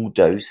small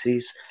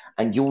doses,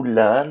 and you'll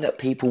learn that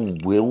people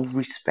will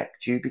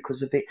respect you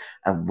because of it.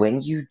 And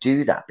when you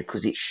do that,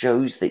 because it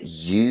shows that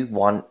you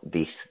want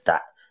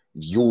that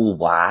your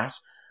way.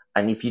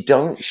 And if you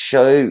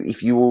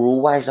are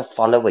always a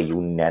follower,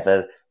 you'll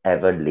never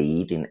ever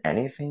lead in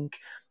anything.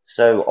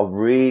 So I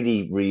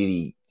really,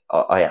 really,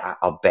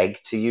 I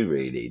beg to you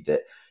really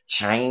that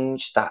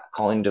change that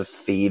kind of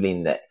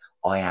feeling that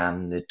I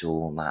am the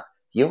doormat.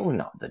 You're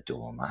not the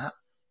doormat.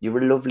 You're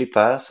a lovely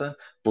person,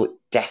 but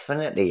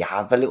definitely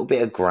have a little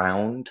bit of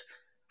ground.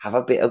 Have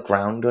a bit of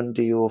ground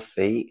under your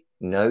feet.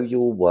 Know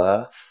your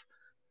worth.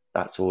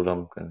 That's all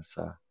I'm going to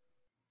say.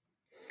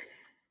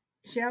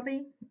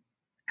 Shelby,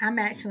 I'm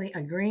actually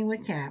agreeing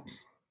with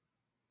Caps.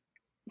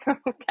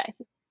 Okay.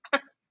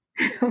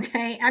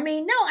 Okay, I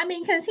mean, no, I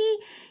mean, because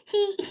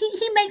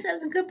he makes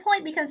a good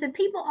point, because if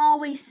people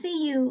always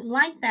see you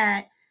like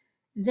that,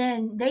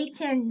 then they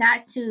tend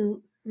not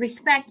to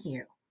respect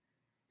you.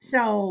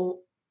 So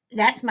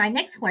that's my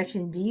next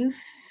question. Do you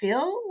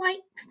feel like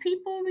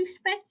people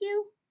respect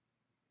you?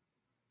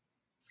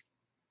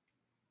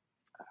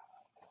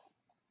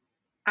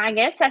 I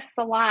guess that's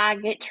the why I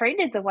get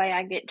treated the way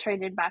I get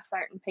treated by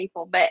certain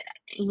people. But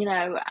you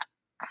know,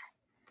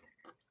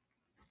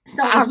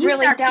 So I if you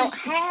really start don't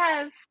pushing,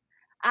 have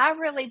I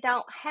really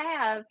don't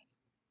have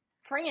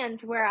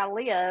friends where I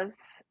live.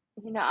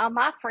 You know, all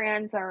my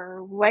friends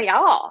are way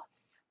off.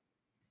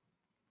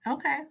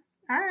 okay,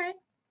 all right,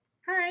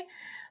 all right.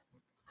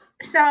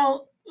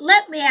 So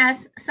let me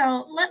ask.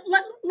 So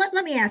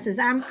let me ask this.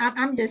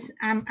 I'm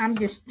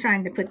just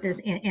trying to put this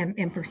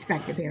in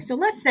perspective here. So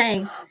let's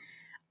say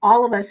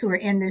all of us who are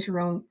in this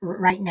room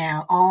right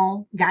now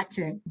all got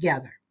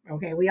together.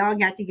 Okay, we all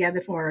got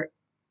together for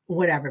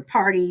whatever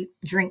party,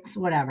 drinks,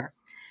 whatever,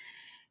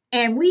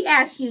 and we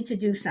asked you to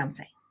do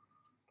something,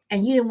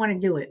 and you didn't want to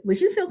do it.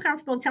 Would you feel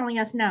comfortable telling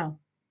us no?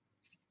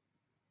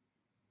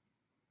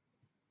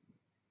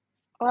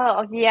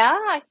 Well,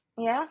 yeah,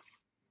 yeah.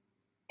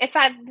 If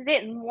I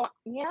didn't want,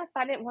 yeah, if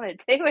I didn't want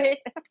to do it,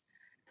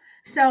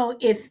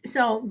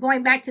 So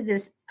going back to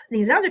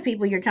these other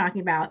people you're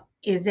talking about,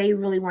 if they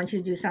really want you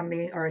to do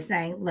something or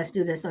saying let's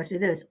do this,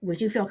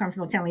 would you feel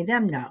comfortable telling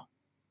them no?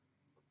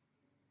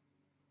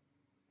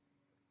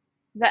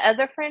 the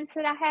other friends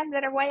that I have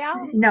that are way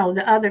off, No,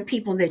 the other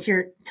people that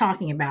you're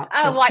talking about,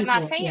 oh, the like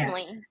my people, yeah,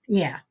 family.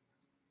 yeah.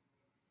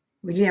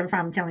 Would you have a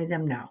problem telling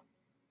them no?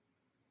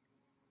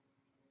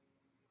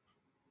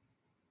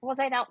 Well,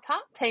 they don't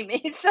talk to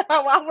me, so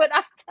why would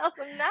I tell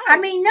them I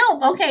no? mean,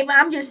 no, okay, but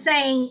I'm just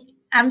saying.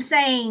 I'm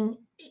saying,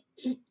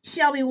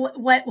 Shelby,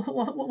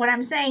 what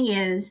I'm saying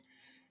is,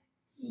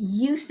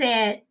 you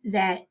said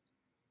that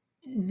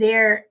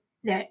there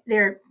there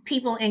are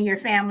people in your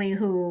family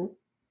who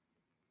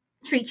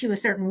treat you a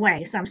certain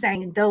way. So I'm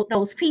saying,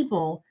 those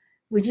people,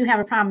 would you have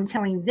a problem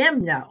telling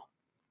them no?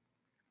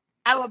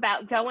 Oh,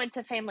 about going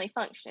to family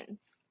functions.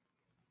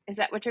 Is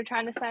that what you're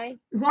trying to say?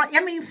 Well,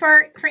 I mean,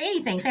 for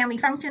anything, family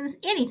functions,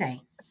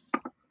 anything.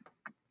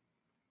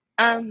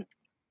 Um,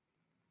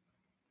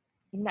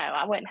 no,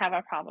 I wouldn't have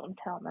a problem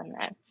telling them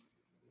that.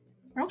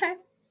 Okay,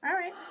 all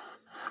right.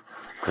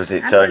 Because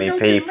it's I'm going to only go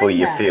to people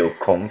you Linda. feel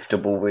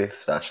comfortable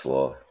with. That's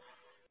why.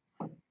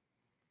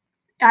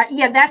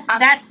 Yeah,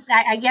 I'm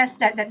I guess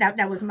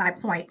that was my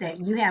point. That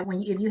you have,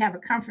 if you have a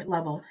comfort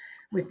level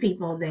with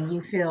people, then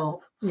you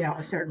feel,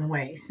 a certain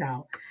way.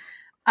 So,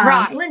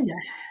 right. Linda,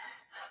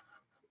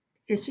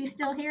 is she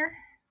still here?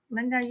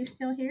 Linda, are you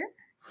still here?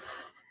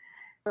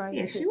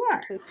 Yes, you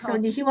Frustrated are. So,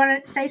 did because you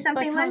want to say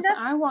something, Linda?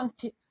 I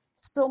wanted,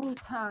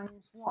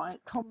 sometimes what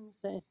it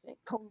comes is it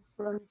comes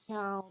from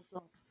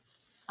childhood.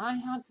 I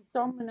had a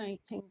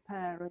dominating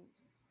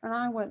parent, and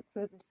I went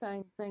through the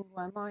same thing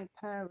where my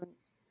parent,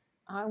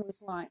 I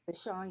was like the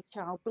shy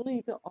child,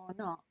 believe it or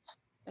not,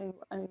 who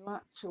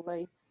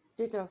actually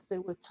did as they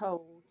were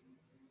told.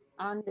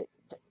 And it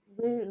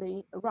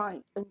really,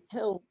 right,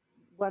 until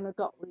when I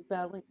got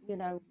rebelling,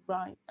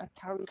 right, I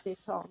carried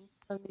it on,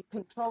 and they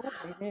controlled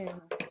me near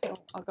until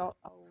I got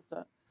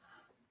older.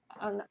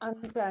 And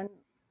then,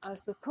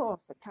 as of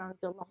course, I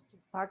carried a lot of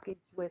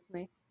baggage with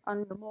me,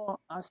 and the more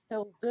I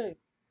still do.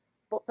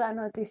 But then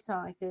I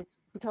decided,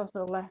 because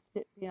I left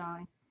it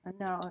behind, and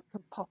now I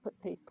can pop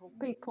at people.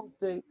 People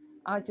do.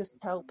 I just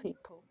tell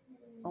people.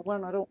 And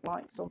when I don't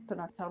like something,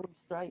 I tell them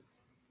straight.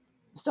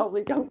 So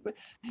they don't,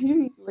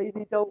 usually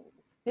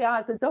they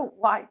either don't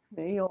like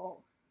me, or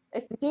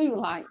if they do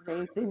like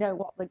me, they know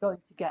what they're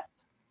going to get.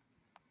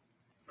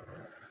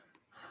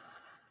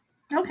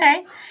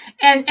 Okay.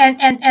 And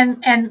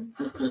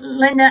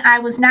Linda, I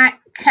was not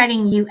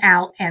cutting you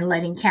out and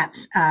letting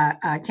Caps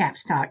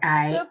talk.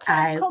 Their cats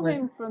I come was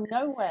in from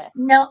nowhere.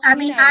 No, I You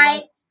mean, know,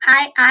 when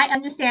I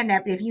understand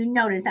that, but if you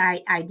notice,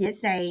 I did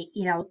say,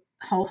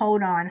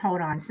 hold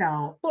on.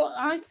 So But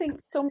I think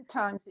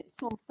sometimes it's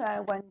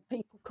unfair when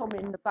people come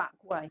in the back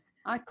way.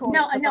 I call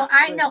no, it the no, back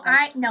I route. know,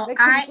 I no, They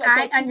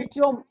I can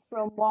jump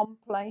from one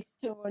place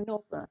to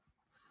another.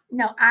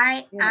 no,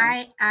 You know,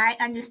 I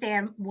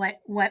understand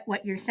what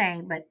you're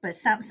saying, but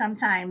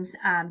sometimes,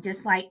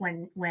 just like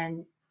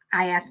when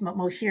I asked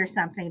Moshir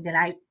something, that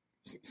I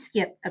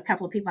skipped a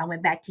couple of people, I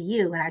went back to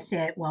you and I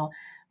said, well,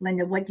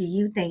 Linda, what do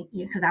you think?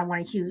 Because I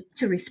wanted you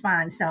to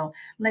respond. So,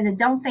 Linda,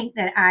 don't think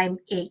that I'm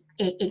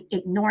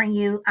ignoring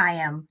you. I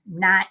am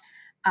not.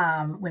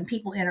 When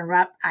people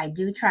interrupt, I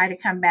do try to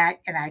come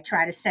back and I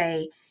try to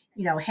say,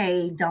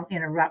 hey, don't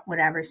interrupt,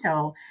 whatever.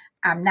 So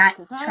I'm not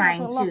because I have a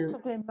trying lot to.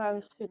 of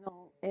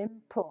emotional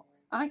input.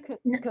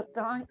 Because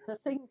the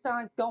things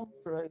I've gone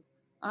through,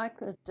 I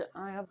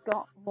have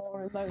got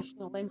more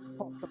emotional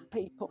input than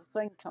people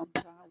think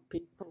onto how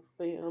people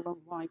feel and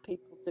why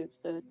people do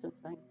certain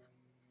things.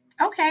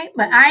 Okay,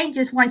 but And I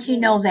just want you to you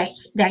know know,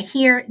 that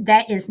here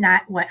that is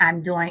not what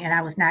I'm doing, and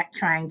I was not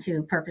trying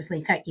to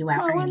purposely cut you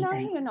out or no, I know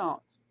anything. you're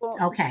not,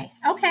 but Okay,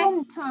 okay,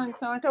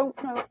 sometimes I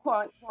don't know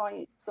quite why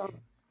it's so,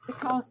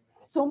 because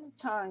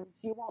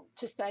sometimes you want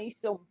to say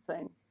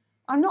something.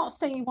 I'm not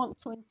saying you want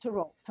to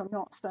interrupt. I'm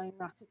not saying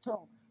that at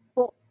all.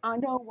 But I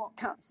know what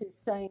Caps is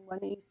saying when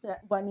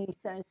he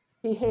says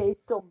he hears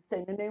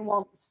something and he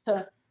wants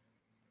to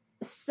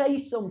say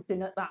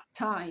something at that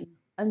time,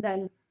 and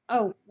then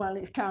oh well,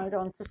 it's carried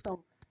on to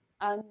some.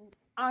 And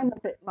I'm a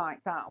bit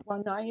like that.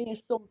 When I hear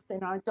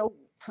something I don't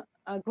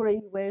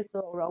agree with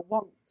or I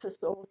want to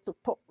sort of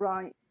put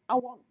right, I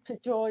want to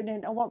join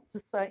in. I want to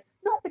say,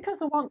 not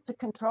because I want to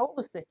control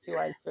the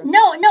situation,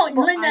 no, no,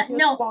 but I Linda, just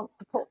no, want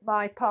to put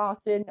my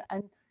part in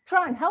and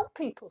try and help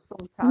people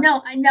sometimes,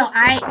 no, no, just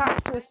as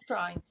Caps was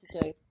trying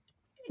to do.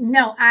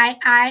 no,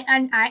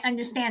 I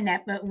understand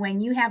that, but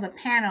when you have a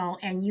panel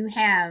and you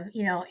have,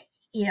 you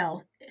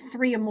know,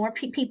 three or more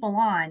people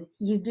on,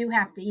 you do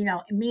have to,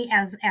 me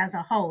as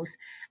a host,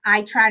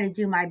 I try to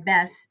do my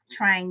best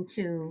trying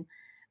to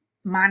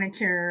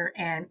monitor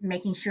and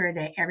making sure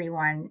that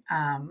everyone,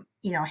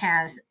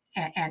 has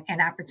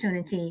an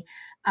opportunity.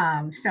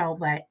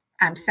 But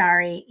I'm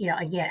sorry,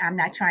 again, I'm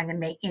not trying to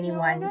make No, I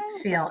anyone know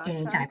feel that.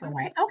 any type of I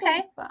way. just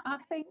Okay, think that I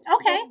think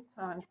okay,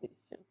 sometimes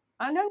it's.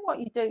 I know what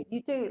you do.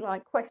 You do it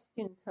like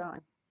question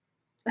time.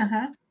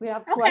 uh-huh, We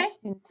have okay.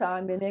 question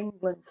time in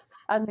England,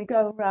 and they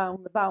go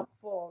around about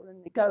 4,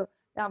 and they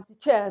have the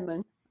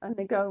chairman, and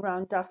they go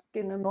around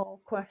asking them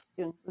all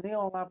questions, and they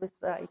all have a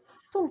say.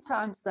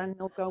 Sometimes then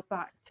they'll go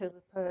back to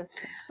the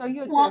person. So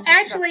you're Well, doing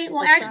actually, exactly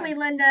well, the actually, same.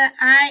 Linda,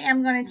 I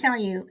am going to tell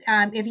you,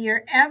 if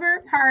you're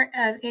ever part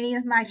of any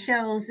of my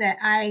shows that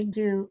I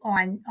do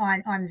on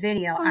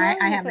video, I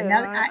I know you have do.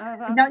 another.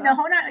 No, no, I've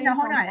hold on, no, been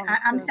hold on on. one or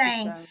I'm two of the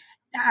saying, shows.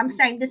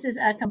 this is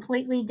a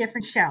completely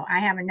different show. I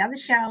have another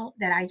show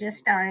that I just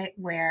started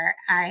where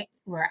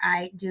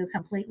I do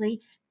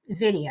completely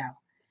video,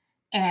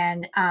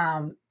 and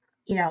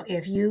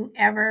if you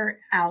ever,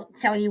 I'll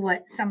tell you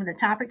what some of the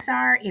topics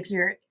are. If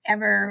you're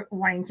ever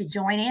wanting to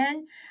join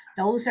in,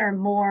 those are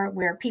more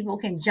where people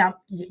can jump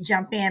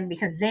in,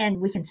 because then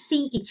we can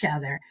see each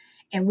other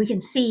and we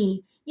can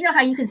see. You know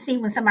how you can see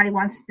when somebody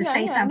wants to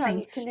say Yeah, no, something.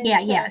 you can Yeah.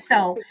 interpret,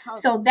 So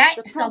because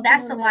the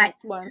that's a problem lot. is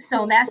when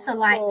So that's a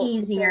people lot talk, don't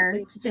easier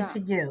leave to do. gaps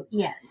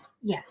Yes.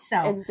 So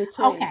in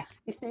between. okay,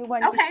 You see,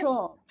 when you okay,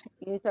 talk,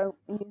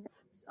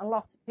 a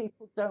lot of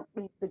people don't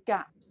leave the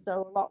gaps.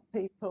 So a lot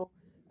of people,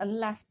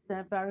 unless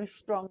they're very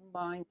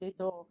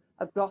strong-minded or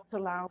have got a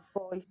loud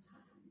voice,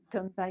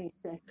 can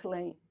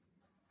basically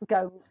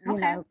go,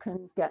 okay,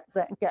 can get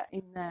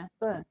in there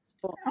first.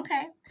 But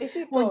okay. if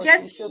you're Well,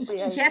 good, you should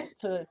be able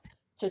just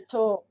to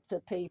talk to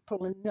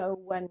people and know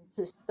when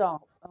to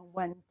stop and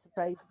when to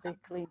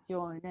basically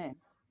join in.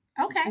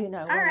 okay.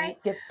 All When right.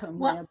 you give them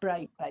Well, a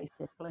break,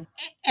 basically.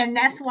 and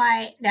that's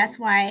why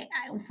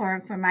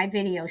for my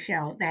video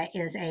show, that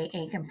is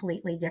a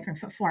completely different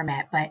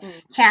format. But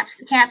Mm.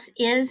 Caps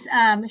is,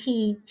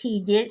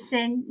 he did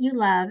send you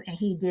love, and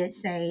he did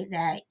say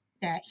that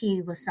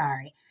he was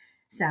sorry.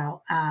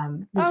 So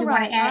did All you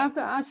want to right. add?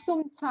 I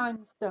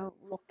sometimes don't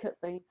look at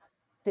the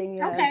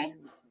Okay,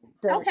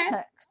 okay,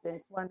 texts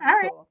when all I'm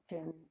right,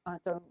 talking. I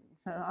don't.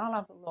 So I'll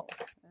have a look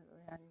at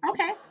the end.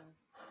 okay,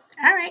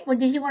 all right. Well,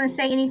 did you want to See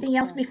say what they anything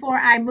else say. before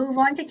I move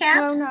on to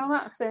Caps? No,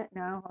 that's it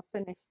now. I've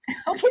finished.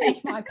 Okay.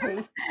 Finished my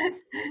piece.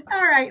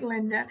 All right,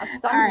 Linda. I've All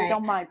standed right.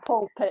 on my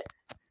pulpit,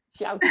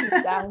 shouting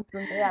down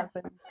from the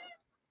heavens.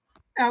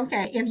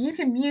 Okay, if you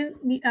can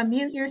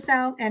mute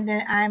yourself, and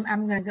then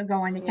I'm going to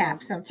go on to Yeah.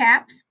 Caps. So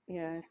Caps,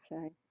 Yeah.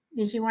 Okay.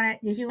 did you want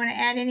to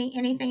add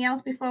anything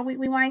else before we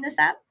wind this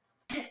up?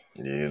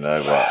 You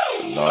know what?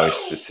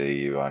 Nice to see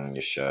you on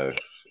your show.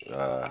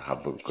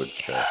 Have a good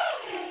show.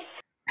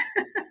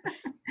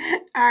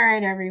 All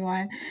right,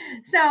 everyone.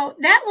 So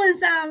that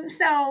was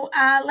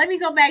let me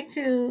go back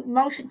to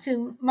Moshe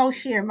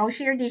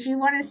Moshe, did you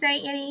want to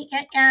say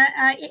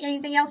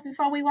anything else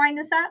before we wind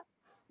this up?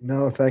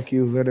 No, thank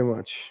you very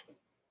much.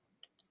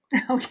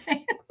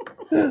 Okay.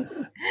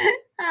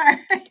 All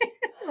right.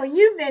 Well,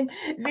 you've been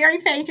very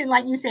patient,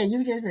 like you said.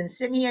 You've just been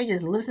sitting here,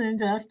 just listening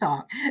to us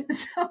talk.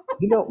 So,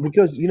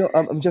 Because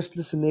I'm just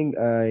listening.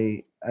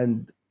 I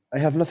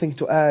have nothing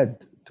to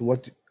add to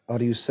what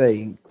are you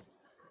saying.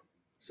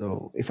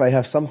 So if I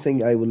have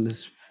something, I will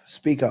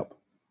speak up.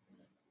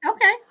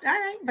 okay, all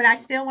right. But I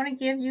still want to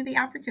give you the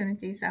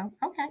opportunity. So,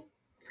 okay.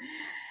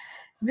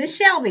 Miss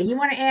Shelby, you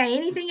want to add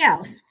anything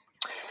else?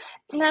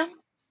 No,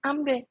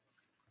 I'm good.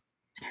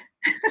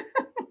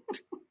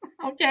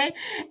 Okay.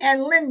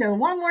 And Linda,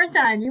 one more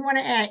time. You want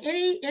to add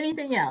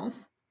anything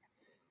else?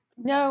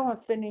 No,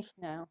 I've finished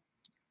now.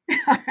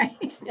 All right.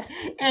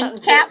 And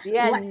That's it. Caps, The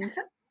end.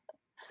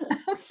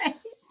 okay.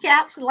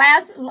 Caps,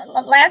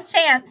 last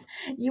chance.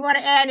 You want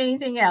to add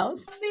anything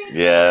else?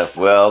 Yeah,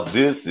 well,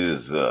 this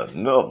is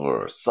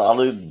another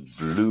Solid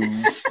Blue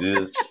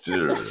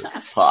Sister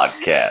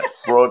podcast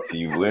brought to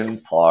you in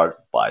part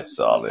by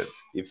Solid.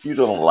 If you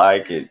don't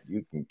like it,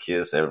 you can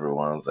kiss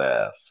everyone's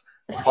ass.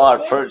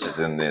 Upon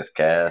purchasing this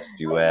cast,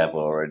 you have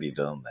already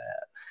done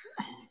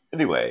that.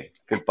 Anyway,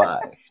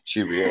 goodbye.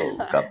 Cheerio.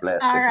 God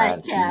bless. All Good right,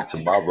 night. See you Caps.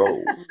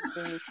 tomorrow.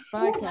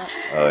 Bye, Kat.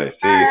 All right.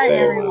 See All you right, soon.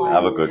 everyone.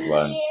 Have a good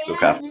one.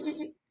 Look after.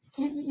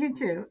 You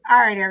too. All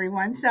right,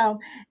 everyone. So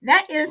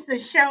that is the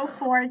show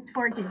for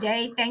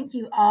today. Thank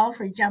you all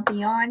for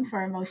jumping on.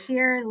 For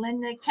Moshe,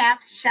 Linda,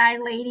 Caps, Shy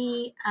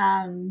Lady,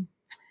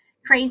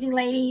 Crazy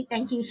Lady.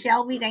 Thank you,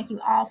 Shelby. Thank you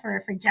all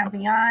for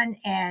jumping on.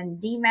 And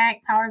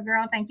DMAC, Power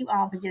Girl. Thank you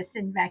all for just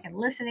sitting back and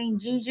listening.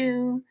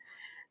 Juju.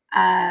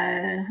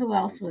 Who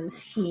else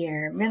was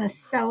here?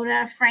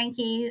 Minnesota,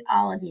 Frankie,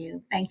 all of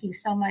you. Thank you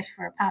so much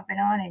for popping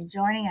on and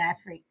joining.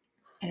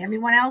 And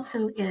everyone else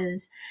who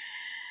is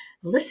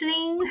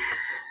listening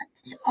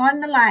on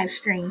the live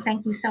stream.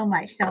 Thank you so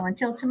much. So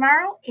until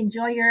tomorrow,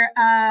 enjoy your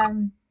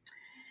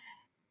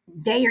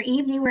day or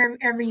evening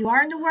wherever you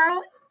are in the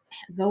world.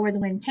 Go where the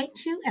wind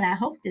takes you, and I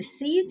hope to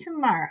see you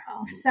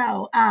tomorrow.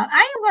 So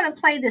I am going to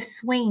play the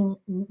swing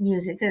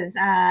music because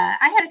I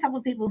had a couple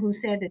of people who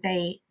said that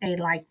they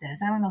like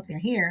this. I don't know if they're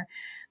here,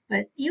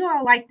 but you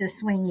all liked the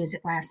swing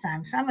music last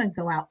time, so I'm going to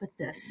go out with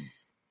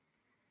this.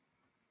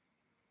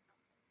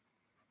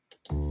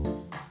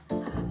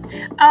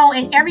 Oh,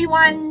 and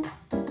everyone,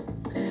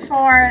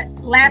 for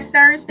last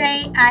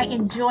Thursday, I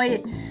enjoyed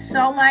it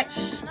so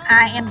much.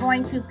 I am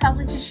going to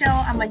publish a show.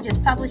 I'm going to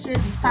just publish it.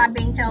 If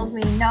Podbean tells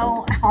me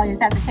no, I'll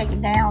just have to take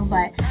it down.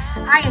 But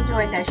I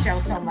enjoyed that show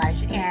so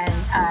much. And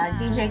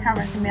DJ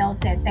Carmen Camille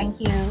said thank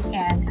you.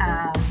 And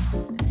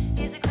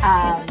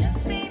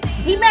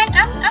D-Mac,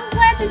 I'm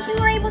glad that you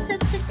were able to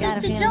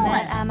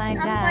join. I'm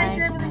glad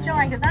you're able to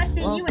join because I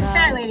see you and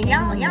Shy Lady.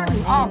 Y'all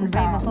do all the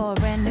songs. For a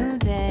brand new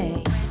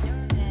day.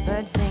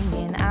 Birds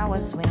singing, I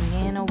was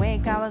swinging,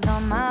 awake, I was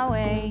on my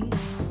way.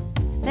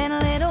 Then a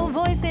little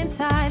voice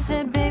inside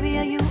said, baby,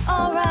 are you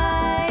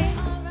alright?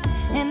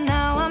 And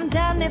now I'm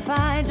damned if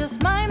I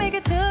just might make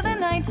it to the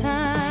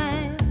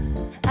nighttime.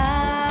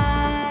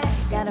 I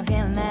got a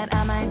feeling that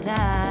I might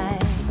die.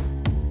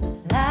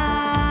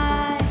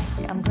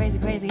 Like I'm crazy,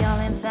 crazy all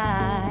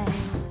inside.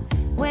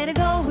 Where to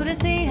go, who to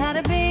see, how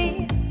to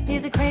be?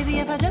 Is it crazy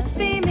if I just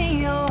be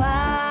me? Oh,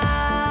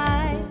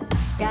 I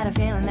got a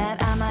feeling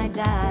that I might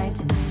die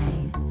tonight.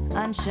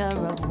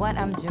 Unsure of what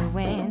I'm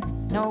doing.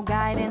 No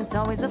guidance,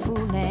 always the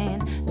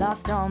fooling.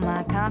 Lost all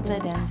my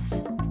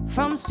confidence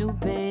from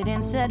stupid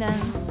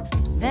incidents.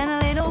 Then a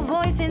little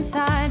voice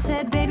inside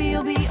said, baby,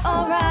 you'll be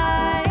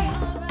alright.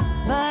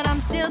 But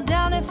I'm still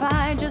down if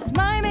I just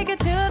might make it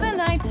to the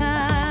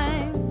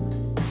nighttime.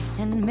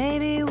 And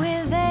maybe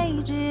with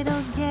age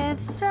it'll get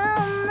so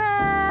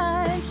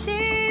much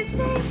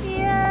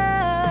easier.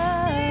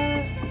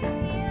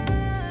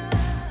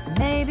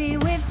 Maybe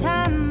with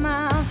time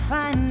I'll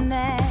find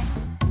that.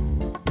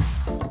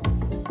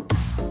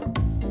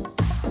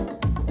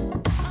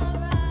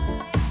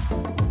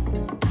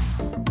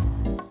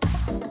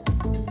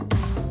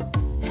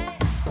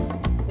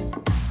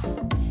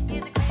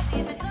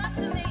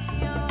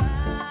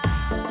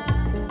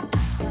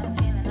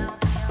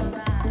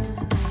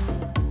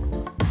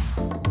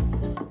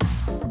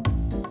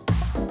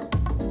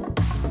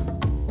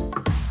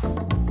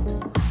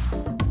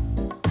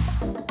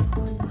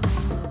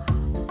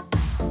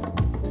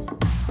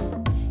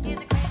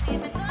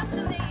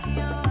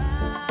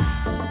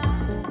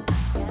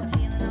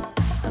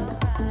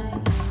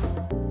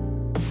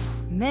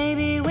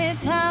 Maybe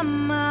with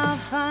time I'll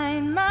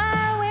find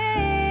my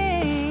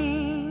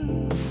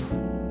wings.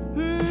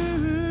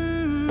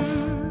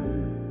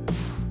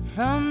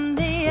 From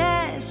the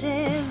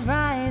ashes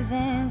rise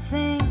and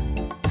sing.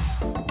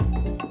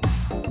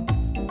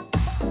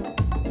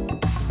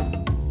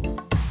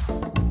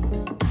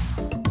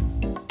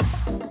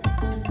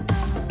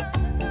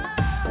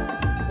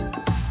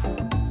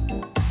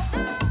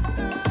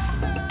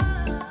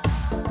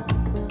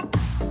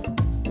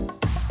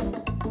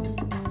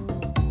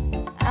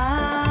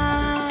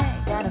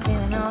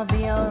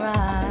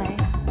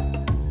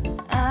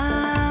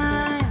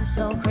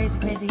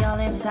 Crazy all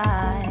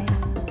inside.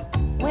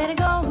 Where to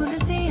go, who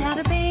to see, how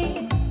to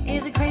be?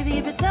 Is it crazy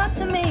if it's up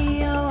to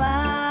me? Oh,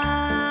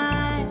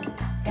 I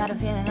got a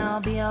feeling I'll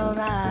be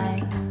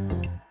alright.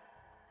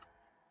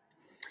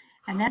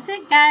 And that's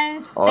it,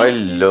 guys. I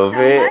love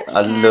it.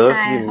 I love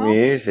your hope...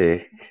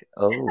 music.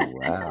 Oh,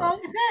 wow.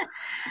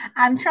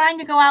 I'm trying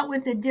to go out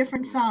with a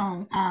different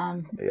song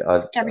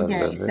every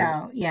day.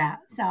 So, yeah.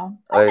 So,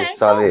 okay,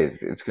 Solid.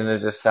 Cool. It's going to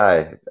just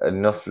say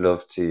enough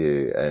love to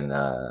you. And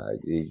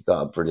you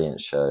got a brilliant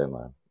show,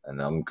 man.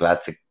 And I'm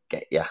glad to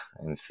get you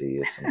and see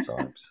you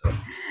sometimes. So.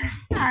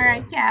 All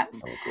right,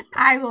 Caps.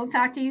 I will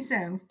talk to you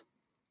soon.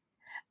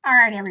 All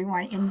right,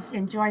 everyone.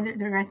 Enjoy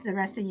the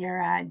rest of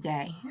your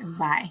day.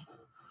 Bye.